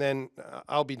piece, and then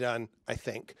I'll be done, I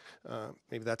think.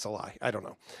 Maybe that's a lie. I don't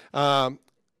know.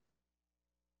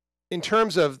 In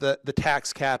terms of the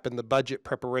tax cap and the budget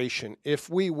preparation, if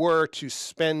we were to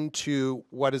spend to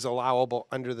what is allowable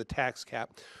under the tax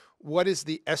cap, what is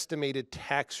the estimated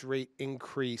tax rate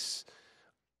increase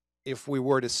if we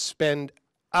were to spend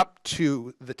up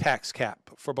to the tax cap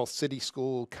for both city,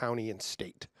 school, county, and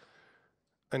state?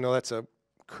 I know that's a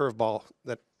curveball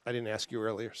that I didn't ask you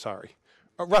earlier. Sorry.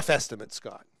 A rough estimate,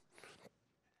 Scott.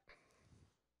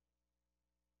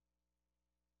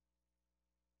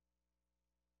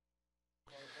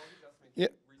 Yeah.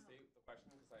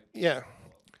 Yeah.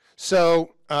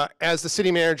 So as the city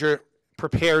manager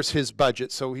prepares his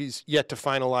budget, so he's yet to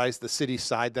finalize the city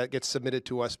side. That gets submitted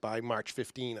to us by March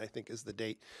 15, I think is the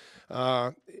date.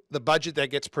 The budget that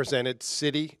gets presented,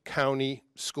 city, county,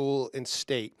 school, and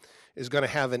state, is going to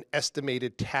have an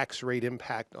estimated tax rate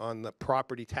impact on the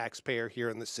property taxpayer here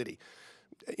in the city.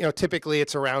 You know, typically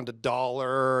it's around $1,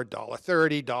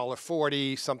 $1.30,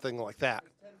 $1.40, something like that.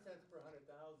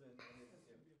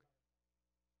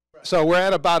 So we're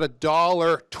at about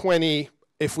 $1.20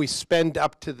 if we spend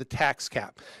up to the tax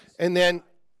cap. And then,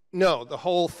 no, the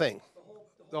whole thing.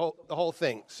 The whole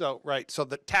thing. So, right, so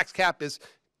the tax cap is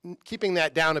keeping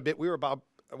that down a bit. We're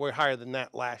higher than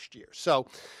that last year. So,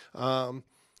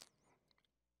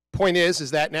 point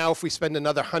is that now if we spend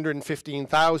another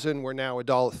 $115,000, we're now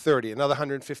 $1.30. Another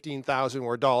 $115,000,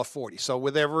 we're $1.40. So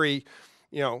with every,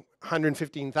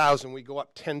 $115,000, we go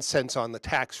up 10 cents on the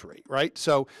tax rate, right?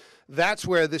 So that's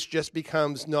where this just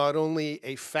becomes not only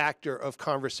a factor of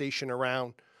conversation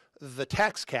around the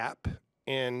tax cap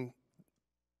and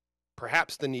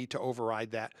perhaps the need to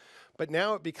override that, but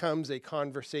now it becomes a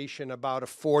conversation about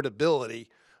affordability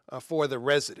for the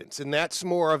residents. And that's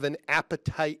more of an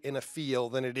appetite and a feel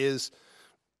than it is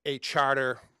a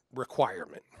charter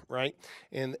requirement, right?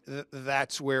 And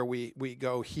that's where we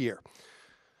go here.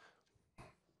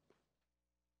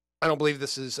 I don't believe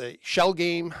this is a shell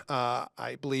game.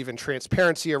 I believe in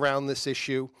transparency around this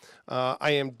issue.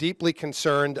 I am deeply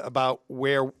concerned about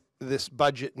where this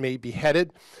budget may be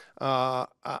headed.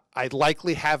 I'd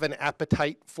likely have an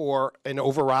appetite for an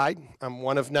override. I'm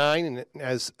one of 9, and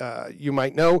as you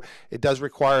might know, it does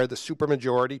require the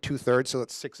supermajority, 2/3, so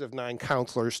that's 6 of 9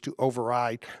 councilors to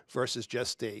override versus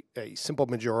just a simple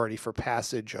majority for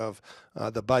passage of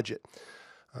the budget.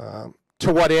 To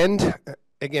what end?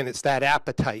 Again, it's that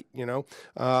appetite,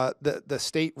 The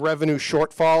state revenue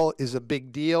shortfall is a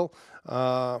big deal.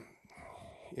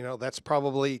 That's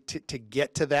probably, to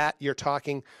get to that, you're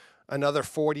talking another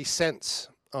 40 cents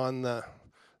on the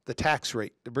tax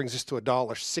rate. That brings us to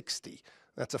 $1.60.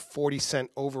 That's a 40-cent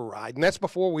override. And that's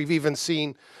before we've even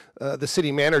seen the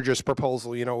city manager's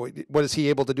proposal. What is he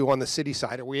able to do on the city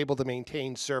side? Are we able to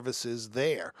maintain services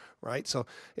there, right? So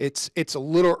it's a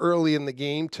little early in the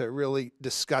game to really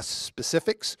discuss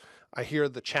specifics. I hear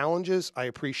the challenges. I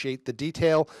appreciate the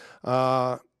detail.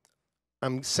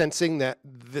 I'm sensing that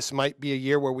this might be a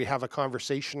year where we have a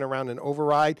conversation around an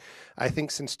override. I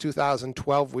think since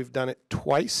 2012, we've done it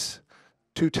twice.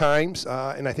 2 times,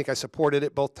 and I think I supported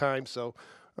it both times, so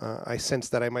I sense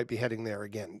that I might be heading there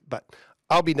again. But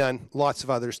I'll be done. Lots of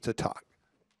others to talk.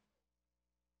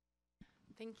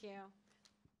 Thank you.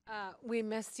 We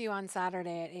missed you on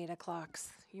Saturday at 8 o'clock.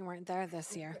 You weren't there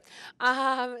this year.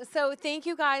 So thank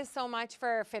you guys so much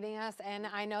for fitting us, and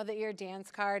I know that your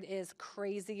dance card is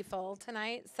crazy full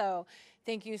tonight, so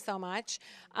thank you so much.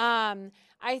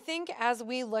 I think as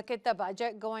we look at the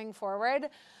budget going forward,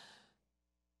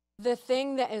 the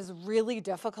thing that is really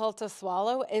difficult to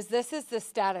swallow is this is the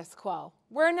status quo.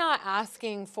 We're not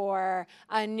asking for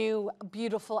a new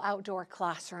beautiful outdoor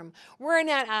classroom. We're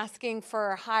not asking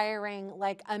for hiring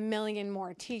like 1 million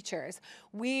more teachers.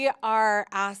 We are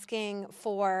asking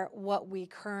for what we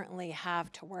currently have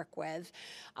to work with.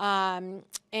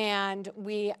 And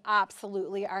we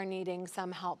absolutely are needing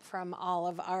some help from all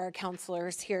of our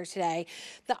counselors here today.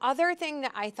 The other thing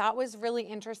that I thought was really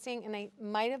interesting, and it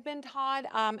might have been Todd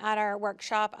at our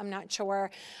workshop, I'm not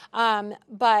sure,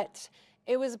 but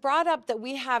it was brought up that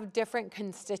we have different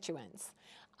constituents.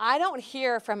 I don't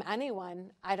hear from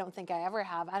anyone, I don't think I ever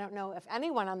have, I don't know if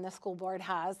anyone on the school board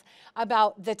has,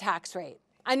 about the tax rate.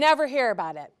 I never hear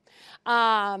about it.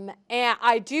 And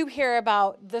I do hear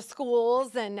about the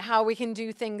schools and how we can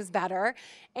do things better.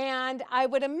 And I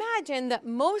would imagine that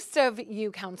most of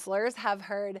you counselors have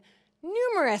heard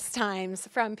numerous times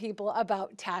from people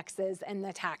about taxes and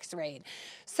the tax rate.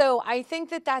 So I think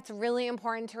that that's really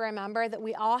important to remember, that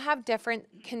we all have different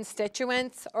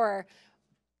constituents or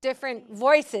different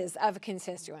voices of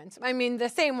constituents. I mean, the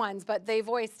same ones, but they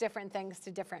voice different things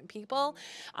to different people.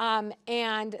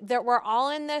 And that we're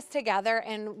all in this together,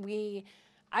 and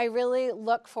I really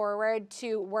look forward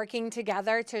to working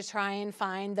together to try and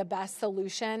find the best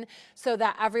solution so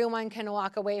that everyone can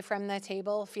walk away from the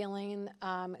table feeling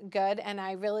good. And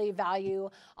I really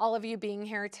value all of you being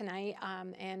here tonight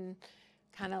and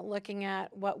kind of looking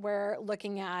at what we're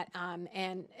looking at.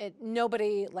 And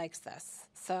nobody likes this.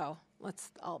 So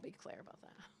let's all be clear about that.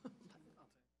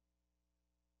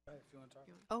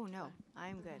 Oh, no,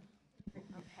 I'm good.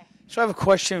 Okay. So I have a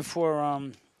question for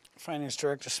Finance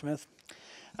Director Smith.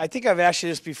 I think I've asked you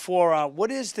this before. What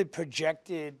is the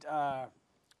projected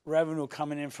revenue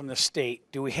coming in from the state?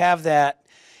 Do we have that?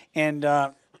 And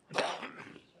that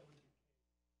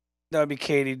would be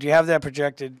Katie. Do you have that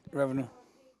projected revenue?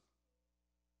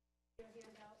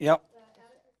 Yep.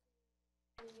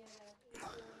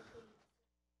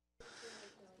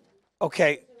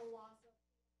 Okay.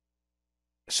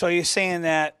 So you're saying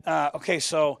that, okay,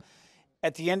 so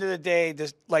at the end of the day,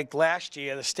 this, like last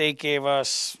year, the state gave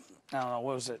us, I don't know,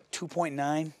 what was it,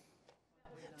 2.9?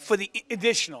 For the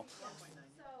additional.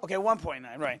 Okay,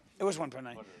 1.9, right. It was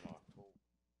 1.9.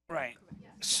 Right.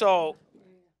 So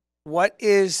what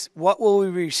will we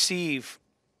receive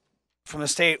from the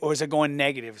state, or is it going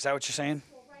negative? Is that what you're saying?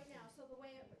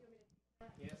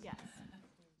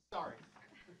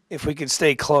 If we could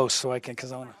stay close, so I can,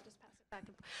 because I want to.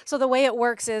 So the way it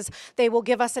works is they will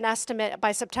give us an estimate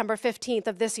by September 15th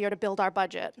of this year to build our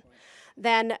budget.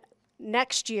 Then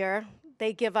next year,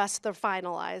 they give us the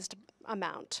finalized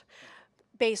amount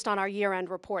based on our year-end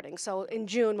reporting. So in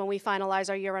June, when we finalize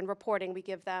our year-end reporting, we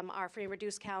give them our free and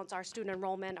reduced counts, our student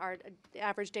enrollment, our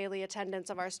average daily attendance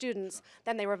of our students.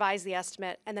 Then they revise the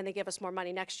estimate, and then they give us more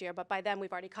money next year. But by then,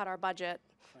 we've already cut our budget.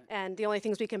 And the only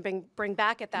things we can bring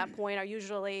back at that point are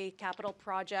usually capital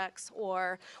projects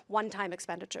or one-time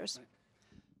expenditures.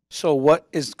 So what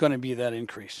is going to be that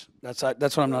increase? That's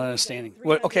what I'm not understanding.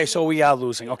 Okay, so we are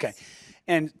losing. Okay.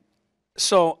 And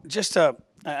so just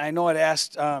I know I'd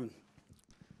asked the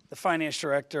finance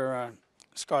director,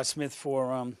 Scott Smith,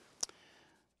 for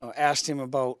asked him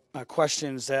about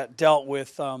questions that dealt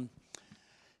with,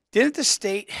 didn't the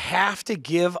state have to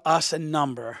give us a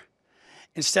number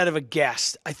instead of a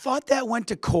guess? I thought that went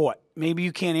to court. Maybe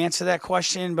you can't answer that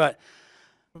question, but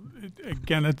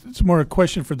again, it's more a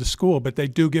question for the school, but they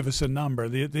do give us a number.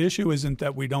 The issue isn't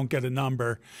that we don't get a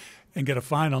number and get a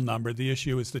final number. The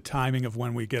issue is the timing of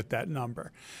when we get that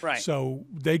number. Right. So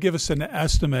they give us an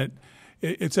estimate.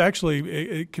 It's actually,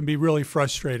 it can be really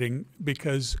frustrating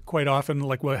because quite often,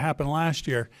 like what happened last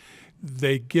year,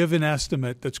 they give an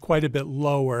estimate that's quite a bit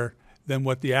lower than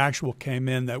what the actual came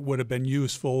in that would have been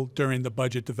useful during the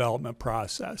budget development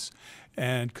process,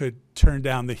 and could turn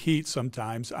down the heat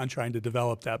sometimes on trying to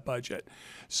develop that budget.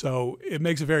 So it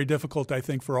makes it very difficult, I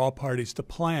think, for all parties to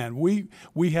plan. We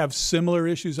have similar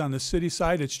issues on the city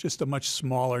side. It's just a much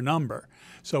smaller number.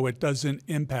 So it doesn't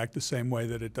impact the same way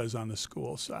that it does on the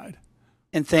school side.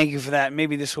 And thank you for that.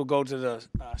 Maybe this will go to the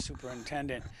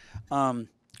superintendent.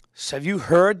 So have you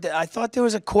heard that? I thought there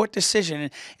was a court decision,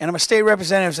 and I'm a state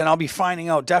representative, and I'll be finding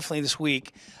out definitely this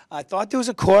week. I thought there was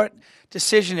a court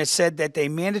decision that said that they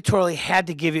mandatorily had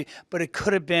to give you, but it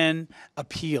could have been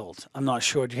appealed. I'm not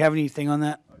sure. Do you have anything on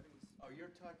that? Oh, you're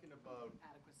talking about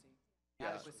Adequacy.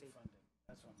 That's what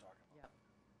I'm talking about.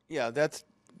 yeah, that's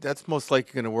most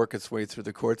likely going to work its way through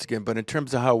the courts again. But in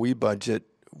terms of how we budget,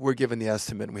 we're given the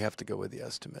estimate, and we have to go with the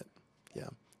estimate. Yeah.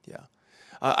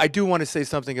 I do want to say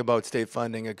something about state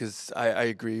funding because I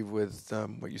agree with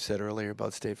what you said earlier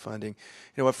about state funding.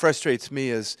 You know, what frustrates me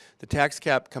is the tax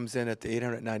cap comes in at the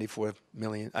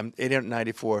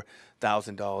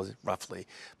 $894,000 roughly.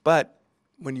 But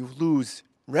when you lose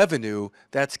revenue,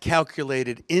 that's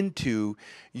calculated into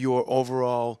your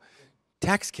overall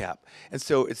tax cap. And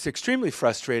so it's extremely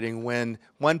frustrating when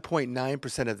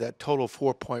 1.9% of that total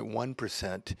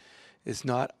 4.1% is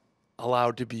not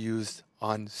allowed to be used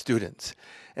on students.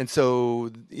 And so,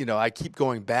 you know, I keep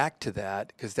going back to that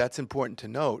because that's important to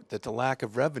note, that the lack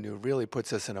of revenue really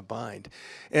puts us in a bind.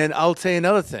 And I'll say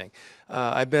another thing.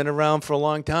 I've been around for a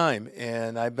long time,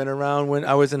 and I've been around when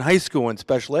I was in high school when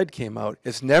special ed came out.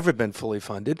 It's never been fully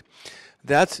funded.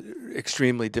 That's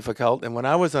extremely difficult. And when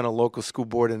I was on a local school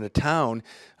board in a town,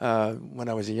 when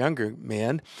I was a younger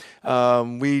man,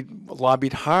 we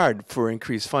lobbied hard for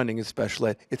increased funding in special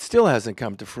ed. It still hasn't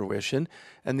come to fruition.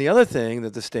 And the other thing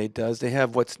that the state does, they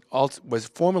have was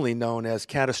formerly known as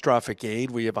catastrophic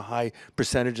aid, where you have a high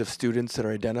percentage of students that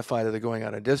are identified that are going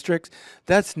out of districts.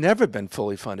 That's never been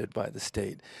fully funded by the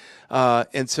state.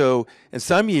 And so in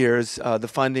some years, the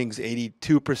funding's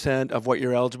 82% of what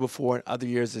you're eligible for. In other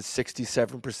years, it's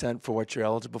 67% for what you're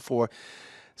eligible for.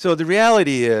 So the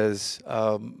reality is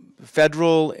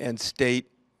federal and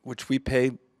state, which we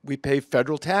pay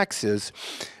federal taxes,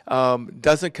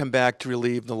 doesn't come back to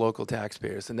relieve the local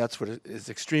taxpayers. And that's what is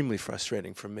extremely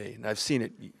frustrating for me. And I've seen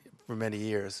it for many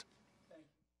years.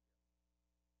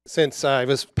 Since I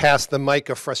was past the mic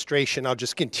of frustration, I'll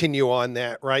just continue on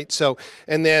that, right? So,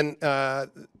 and then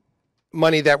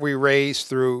money that we raise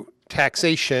through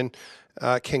taxation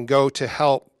can go to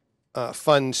help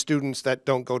fund students that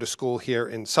don't go to school here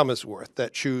in Somersworth,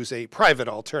 that choose a private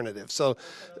alternative. So,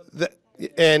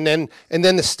 and then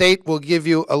the state will give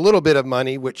you a little bit of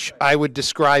money, which I would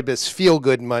describe as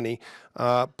feel-good money.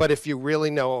 But if you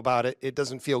really know about it, it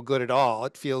doesn't feel good at all.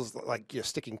 It feels like you're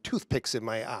sticking toothpicks in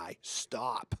my eye.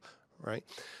 Stop, right?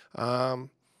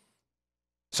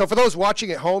 So for those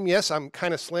watching at home, yes, I'm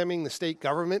kind of slamming the state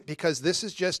government because this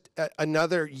is just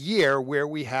another year where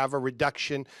we have a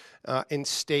reduction in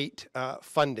state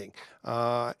funding.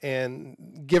 And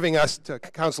giving us, to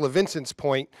Councilor Vincent's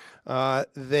point,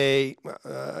 they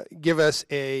give us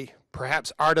a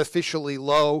perhaps artificially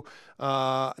low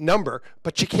number,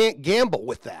 but you can't gamble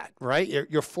with that, right?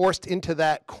 You're forced into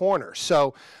that corner.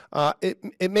 So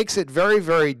it makes it very,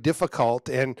 very difficult.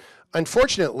 And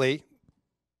unfortunately,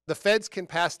 the feds can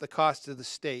pass the cost to the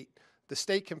state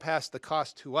can pass the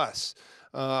cost to us,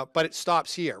 but it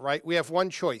stops here, right? We have one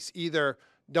choice: either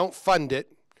don't fund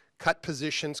it, cut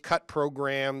positions, cut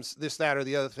programs, this, that, or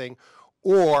the other thing,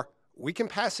 or we can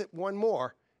pass it one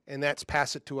more, and that's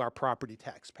pass it to our property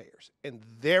taxpayers. And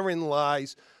therein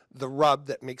lies the rub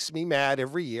that makes me mad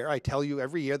every year. I tell you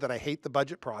every year that I hate the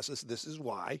budget process. This is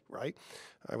why, right?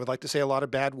 I would like to say a lot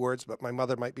of bad words, but my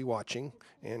mother might be watching,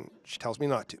 and she tells me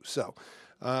not to. So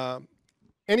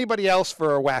anybody else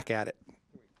for a whack at it?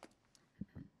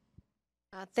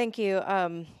 Thank you.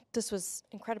 This was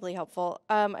incredibly helpful.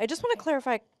 I just want to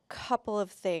clarify a couple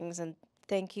of things, and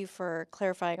thank you for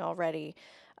clarifying already.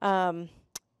 So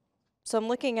I'm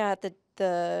looking at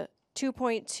the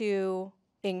 2.2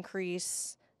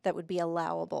 increase that would be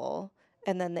allowable,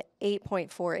 and then the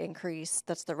 8.4 increase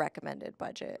that's the recommended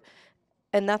budget.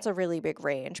 And that's a really big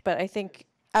range. But I think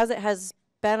as it has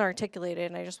been articulated,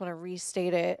 and I just want to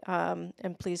restate it,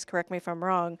 and please correct me if I'm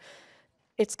wrong,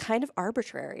 it's kind of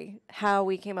arbitrary how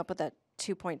we came up with that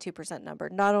 2.2% number.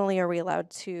 Not only are we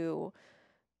allowed to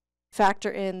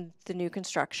factor in the new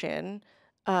construction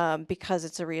because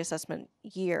it's a reassessment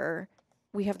year,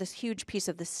 we have this huge piece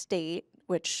of the state,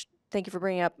 which, thank you for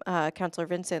bringing up, Councilor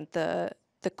Vincent, the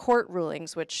court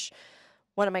rulings, which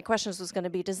one of my questions was going to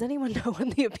be, does anyone know when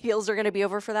the appeals are going to be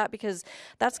over for that? Because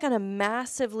that's going to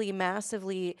massively,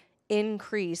 massively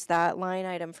increase that line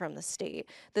item from the state.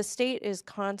 The state is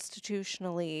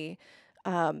constitutionally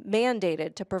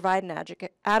mandated to provide an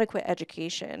adequate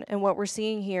education. And what we're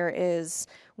seeing here is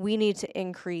we need to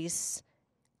increase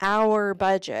our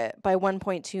budget by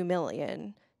 1.2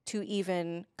 million to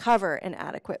even cover an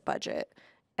adequate budget.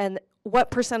 And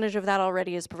what percentage of that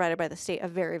already is provided by the state? A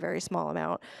very, very small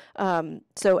amount.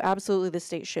 So absolutely the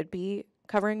state should be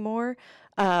covering more.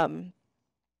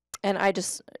 And I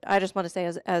just want to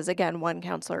say, as again, one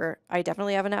counselor, I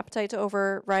definitely have an appetite to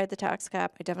override the tax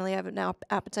cap. I definitely have an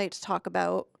appetite to talk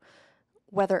about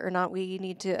whether or not we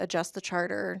need to adjust the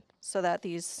charter so that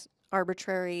these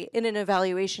arbitrary, in an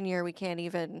evaluation year, we can't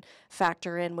even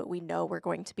factor in what we know we're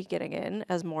going to be getting in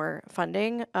as more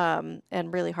funding. And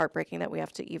really heartbreaking that we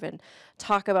have to even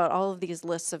talk about all of these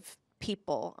lists of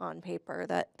people on paper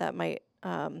that might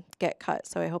get cut.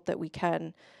 So I hope that we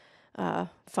can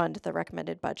fund the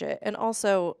recommended budget. And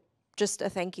also just a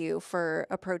thank you for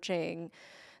approaching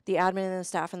the admin and the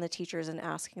staff and the teachers and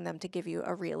asking them to give you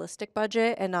a realistic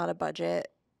budget and not a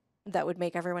budget that would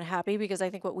make everyone happy, because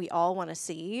I think what we all want to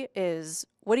see is,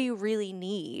 what do you really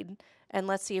need? And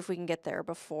let's see if we can get there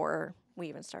before we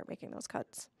even start making those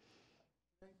cuts.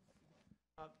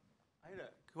 I had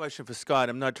a question for Scott.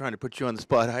 I'm not trying to put you on the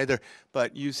spot either,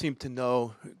 but you seem to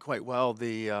know quite well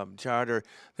the charter.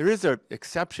 There is an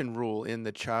exception rule in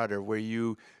the charter where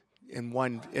you, in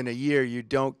a year, you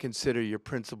don't consider your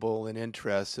principal and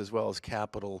interest as well as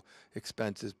capital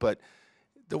expenses. But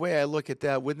the way I look at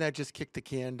that, wouldn't that just kick the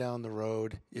can down the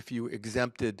road if you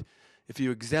exempted if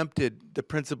you exempted the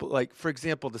principal, like for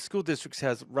example, the school districts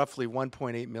has roughly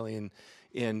 1.8 million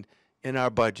in our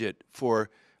budget for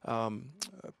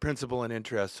principal and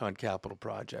interest on capital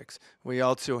projects. We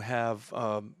also have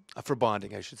for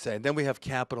bonding, I should say, and then we have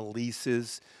capital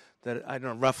leases that I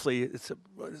don't know roughly.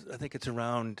 I think it's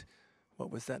around. What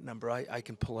was that number? I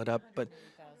can pull it up, but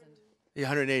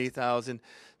 180,000.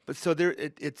 But so there,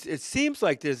 it seems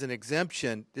like there's an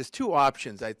exemption. There's two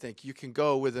options. I think you can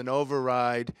go with an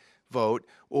override vote,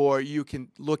 or you can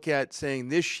look at saying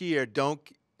this year,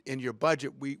 in your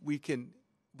budget, we can,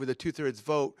 with a 2/3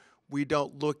 vote, we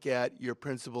don't look at your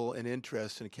principal and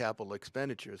interest and capital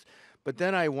expenditures. But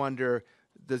then I wonder,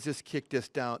 does this kick this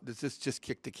down? Does this just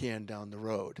kick the can down the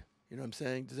road? You know what I'm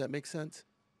saying? Does that make sense?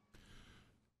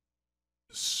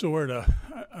 Sorta.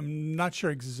 I'm not sure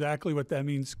exactly what that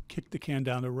means, kick the can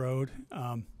down the road.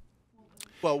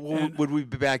 Well, would we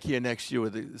be back here next year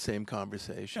with the same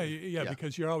conversation? Yeah,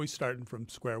 because you're always starting from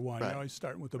square one. Right. You're always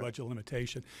starting with the budget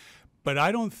limitation. But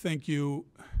I don't think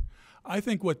I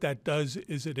think what that does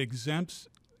is it exempts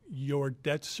your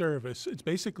debt service. It's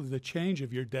basically the change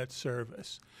of your debt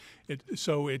service.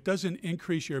 So it doesn't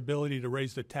increase your ability to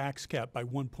raise the tax cap by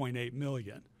 1.8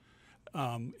 million.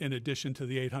 In addition to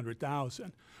the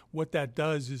 800,000. What that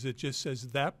does is it just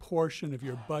says that portion of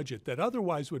your budget that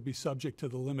otherwise would be subject to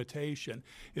the limitation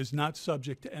is not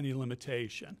subject to any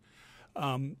limitation.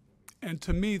 And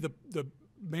to me, the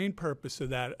main purpose of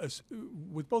that,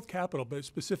 with both capital, but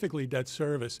specifically debt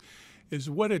service, is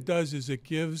what it does is it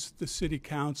gives the city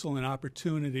council an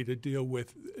opportunity to deal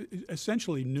with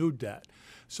essentially new debt.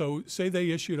 So say they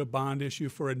issued a bond issue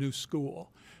for a new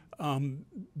school.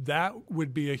 That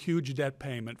would be a huge debt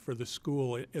payment for the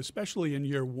school, especially in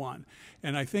year one.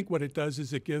 And I think what it does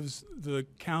is it gives the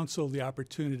council the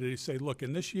opportunity to say, look,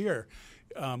 in this year,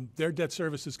 their debt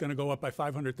service is going to go up by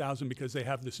 $500,000 because they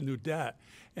have this new debt,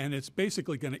 and it's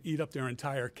basically going to eat up their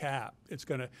entire cap.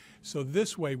 So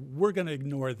this way, we're going to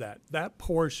ignore that. That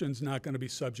portion's not going to be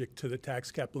subject to the tax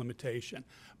cap limitation,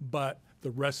 but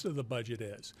the rest of the budget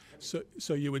is.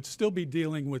 So you would still be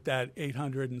dealing with that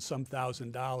 800 and some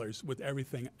 $1,000 with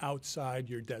everything outside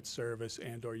your debt service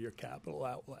and/or your capital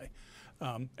outlay.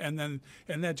 And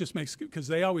that just makes, because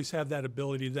they always have that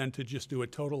ability then to just do a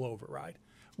total override,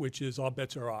 which is all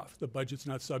bets are off. The budget's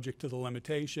not subject to the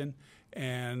limitation,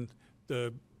 and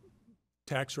the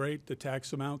tax rate, the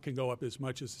tax amount can go up as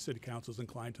much as the city council is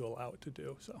inclined to allow it to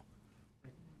do. So.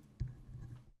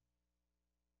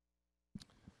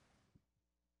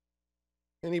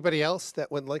 Anybody else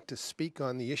that would like to speak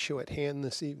on the issue at hand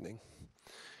this evening?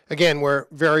 Again, we're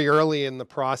very early in the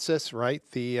process, right?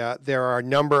 There are a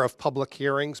number of public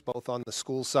hearings, both on the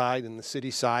school side and the city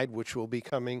side, which will be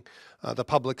coming the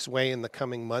public's way in the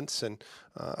coming months. And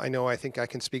I think I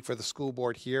can speak for the school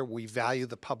board here. We value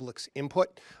the public's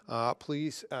input.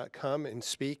 Please come and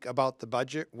speak about the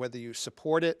budget, whether you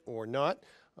support it or not.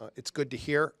 It's good to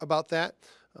hear about that.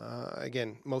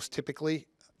 Again, most typically,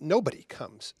 nobody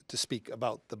comes to speak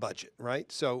about the budget,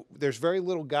 right? So there's very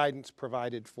little guidance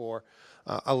provided for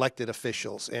elected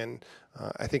officials, and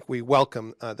I think we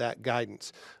welcome that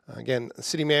guidance. Again, the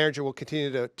city manager will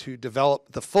continue to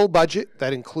develop the full budget.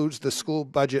 That includes the school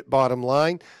budget bottom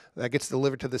line. That gets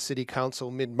delivered to the city council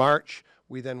mid-March.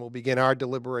 We then will begin our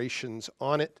deliberations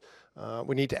on it.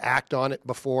 We need to act on it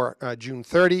before June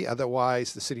 30.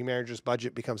 Otherwise, the city manager's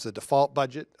budget becomes the default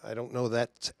budget. I don't know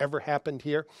that's ever happened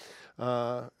here.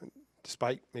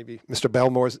 Despite maybe Mr.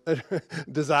 Belmore's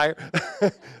desire.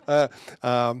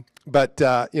 But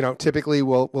typically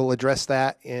we'll address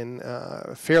that in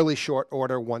fairly short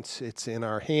order once it's in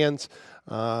our hands.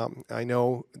 I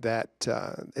know that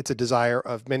it's a desire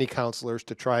of many councilors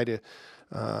to try to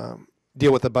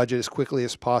deal with the budget as quickly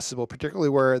as possible, particularly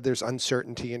where there's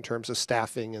uncertainty in terms of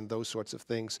staffing and those sorts of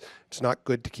things. It's not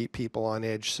good to keep people on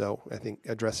edge, so I think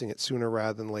addressing it sooner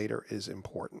rather than later is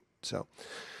important. So.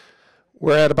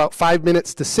 We're at about 5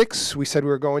 minutes to 6. We said we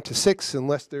were going to 6.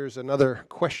 Unless there's another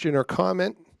question or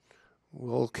comment,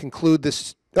 we'll conclude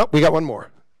this. Oh, we got one more.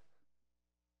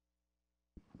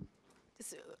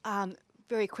 Just,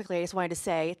 very quickly, I just wanted to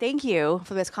say thank you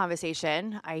for this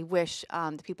conversation. I wish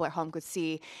the people at home could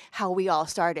see how we all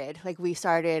started. Like, we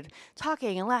started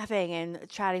talking and laughing and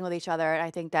chatting with each other, and I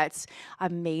think that's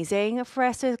amazing for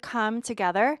us to come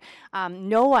together.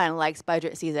 No one likes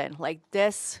budget season like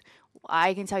this.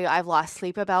 I can tell you I've lost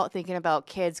sleep about thinking about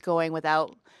kids going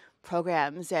without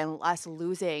programs and us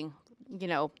losing,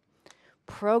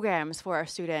 programs for our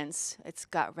students. It's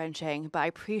gut-wrenching, but I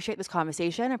appreciate this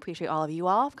conversation. I appreciate all of you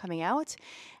all coming out,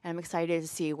 and I'm excited to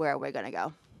see where we're going to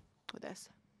go with this.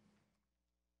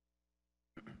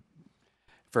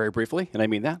 Very briefly, and I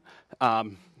mean that.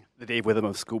 the Dave Witham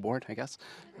of school board, I guess.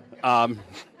 I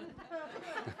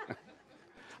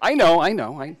know,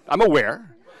 I'm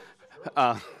aware.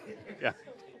 Yeah,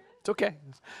 it's okay.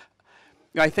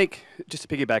 I think, just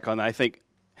to piggyback on that, I think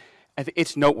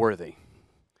it's noteworthy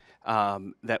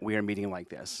that we are meeting like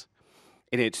this.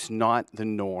 And it's not the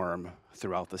norm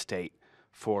throughout the state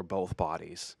for both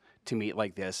bodies to meet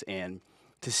like this and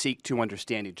to seek to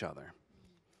understand each other.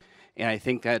 And I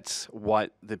think that's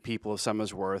what the people of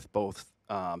Somersworth both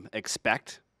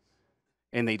expect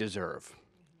and they deserve.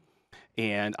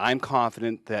 And I'm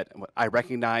confident that I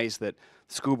recognize that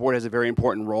the school board has a very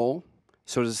important role,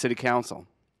 so does the city council.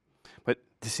 But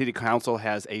the city council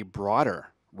has a broader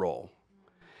role,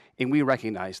 and we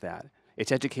recognize that.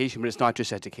 It's education, but it's not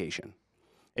just education.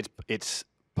 It's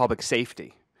public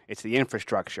safety. It's the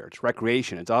infrastructure. It's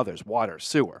recreation. It's others, water,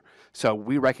 sewer. So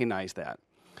we recognize that.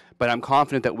 But I'm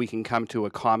confident that we can come to a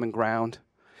common ground,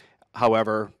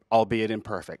 however, albeit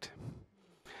imperfect.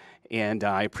 And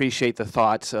I appreciate the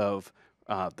thoughts of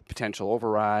the potential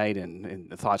override and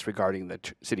the thoughts regarding the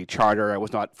city charter. I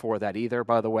was not for that either,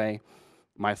 by the way.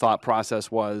 My thought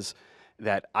process was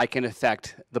that I can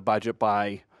affect the budget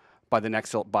via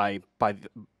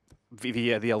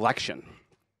the election,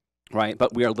 right?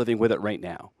 But we are living with it right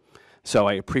now. So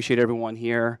I appreciate everyone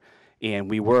here, and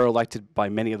we were elected by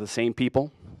many of the same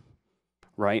people,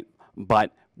 right?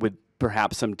 But with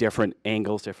perhaps some different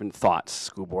angles, different thoughts,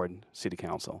 school board, city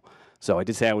council. So I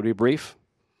did say I would be brief.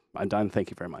 I'm done. Thank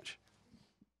you very much.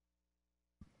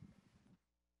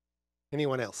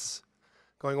 Anyone else?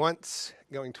 Going once,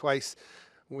 going twice.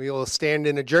 We will stand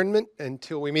in adjournment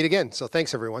until we meet again. So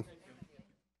thanks, everyone.